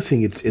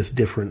diagnosing. It's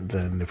different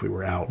than if we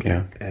were out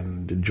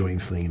and enjoying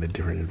something in a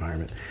different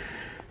environment.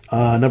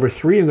 Number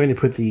 3, I'm going to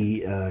put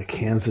the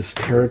Kansas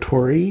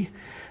Territory,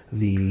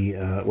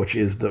 which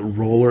is the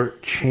Roller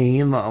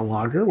Chain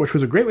Lager, which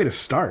was a great way to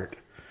start.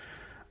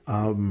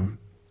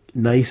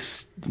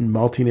 Nice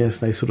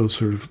maltiness, nice little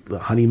sort of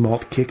honey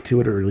malt kick to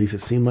it, or at least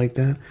it seemed like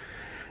that.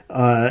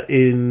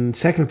 In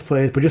second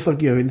place, but just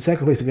like in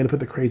second place, I'm going to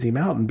put the Crazy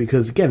Mountain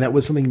because again, that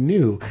was something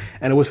new,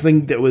 and it was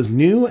something that was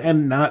new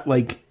and not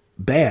like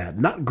bad,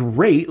 not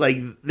great. Like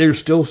there's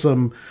still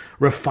some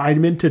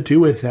refinement to do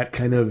with that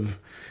kind of.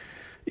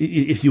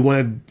 If you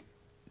want to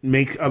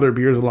make other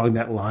beers along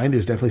that line,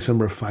 there's definitely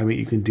some refinement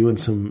you can do and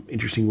some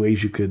interesting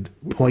ways you could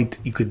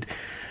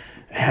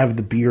have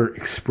the beer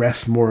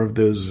express more of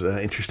those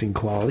interesting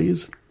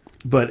qualities.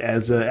 But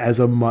as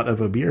a mutt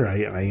of a beer,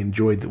 I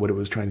enjoyed what it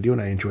was trying to do,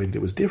 and I enjoyed that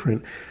it was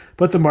different.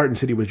 But the Martin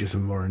City was just a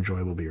more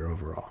enjoyable beer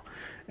overall.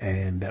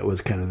 And that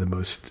was kind of the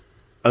most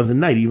of the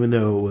night, even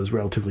though it was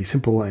relatively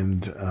simple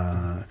and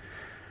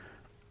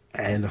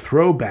a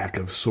throwback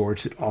of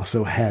sorts. It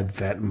also had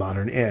that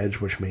modern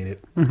edge, which made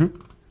it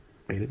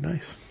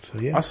nice. So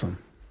yeah, awesome.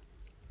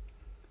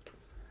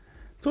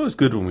 It's always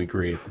good when we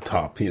agree at the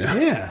top,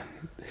 Yeah,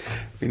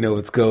 we know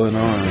what's going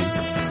on.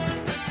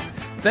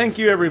 Thank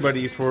you,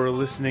 everybody, for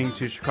listening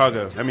to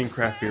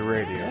Craft Beer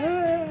Radio.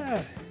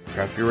 Yeah.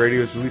 Craft Beer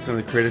Radio is released on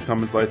the Creative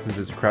Commons license.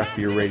 Visit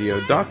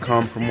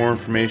craftbeerradio.com for more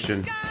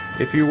information.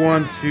 If you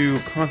want to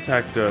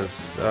contact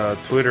us,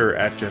 Twitter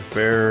at Jeff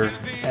Bear.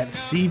 At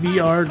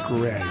CBR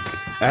Greg.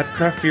 At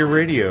Craft Beer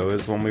Radio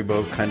is one we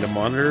both kind of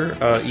monitor.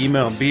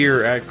 Email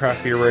beer at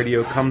Craft Beer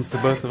Radio comes to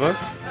both of us.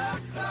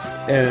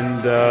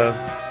 And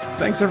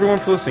thanks, everyone,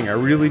 for listening. I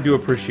really do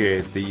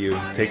appreciate that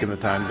you've taken the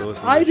time to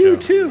listen to the show. I do,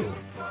 too.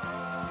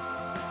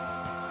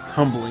 It's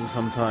humbling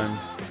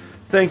sometimes.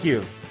 Thank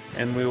you.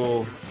 And we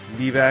will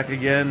be back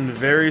again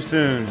very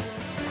soon.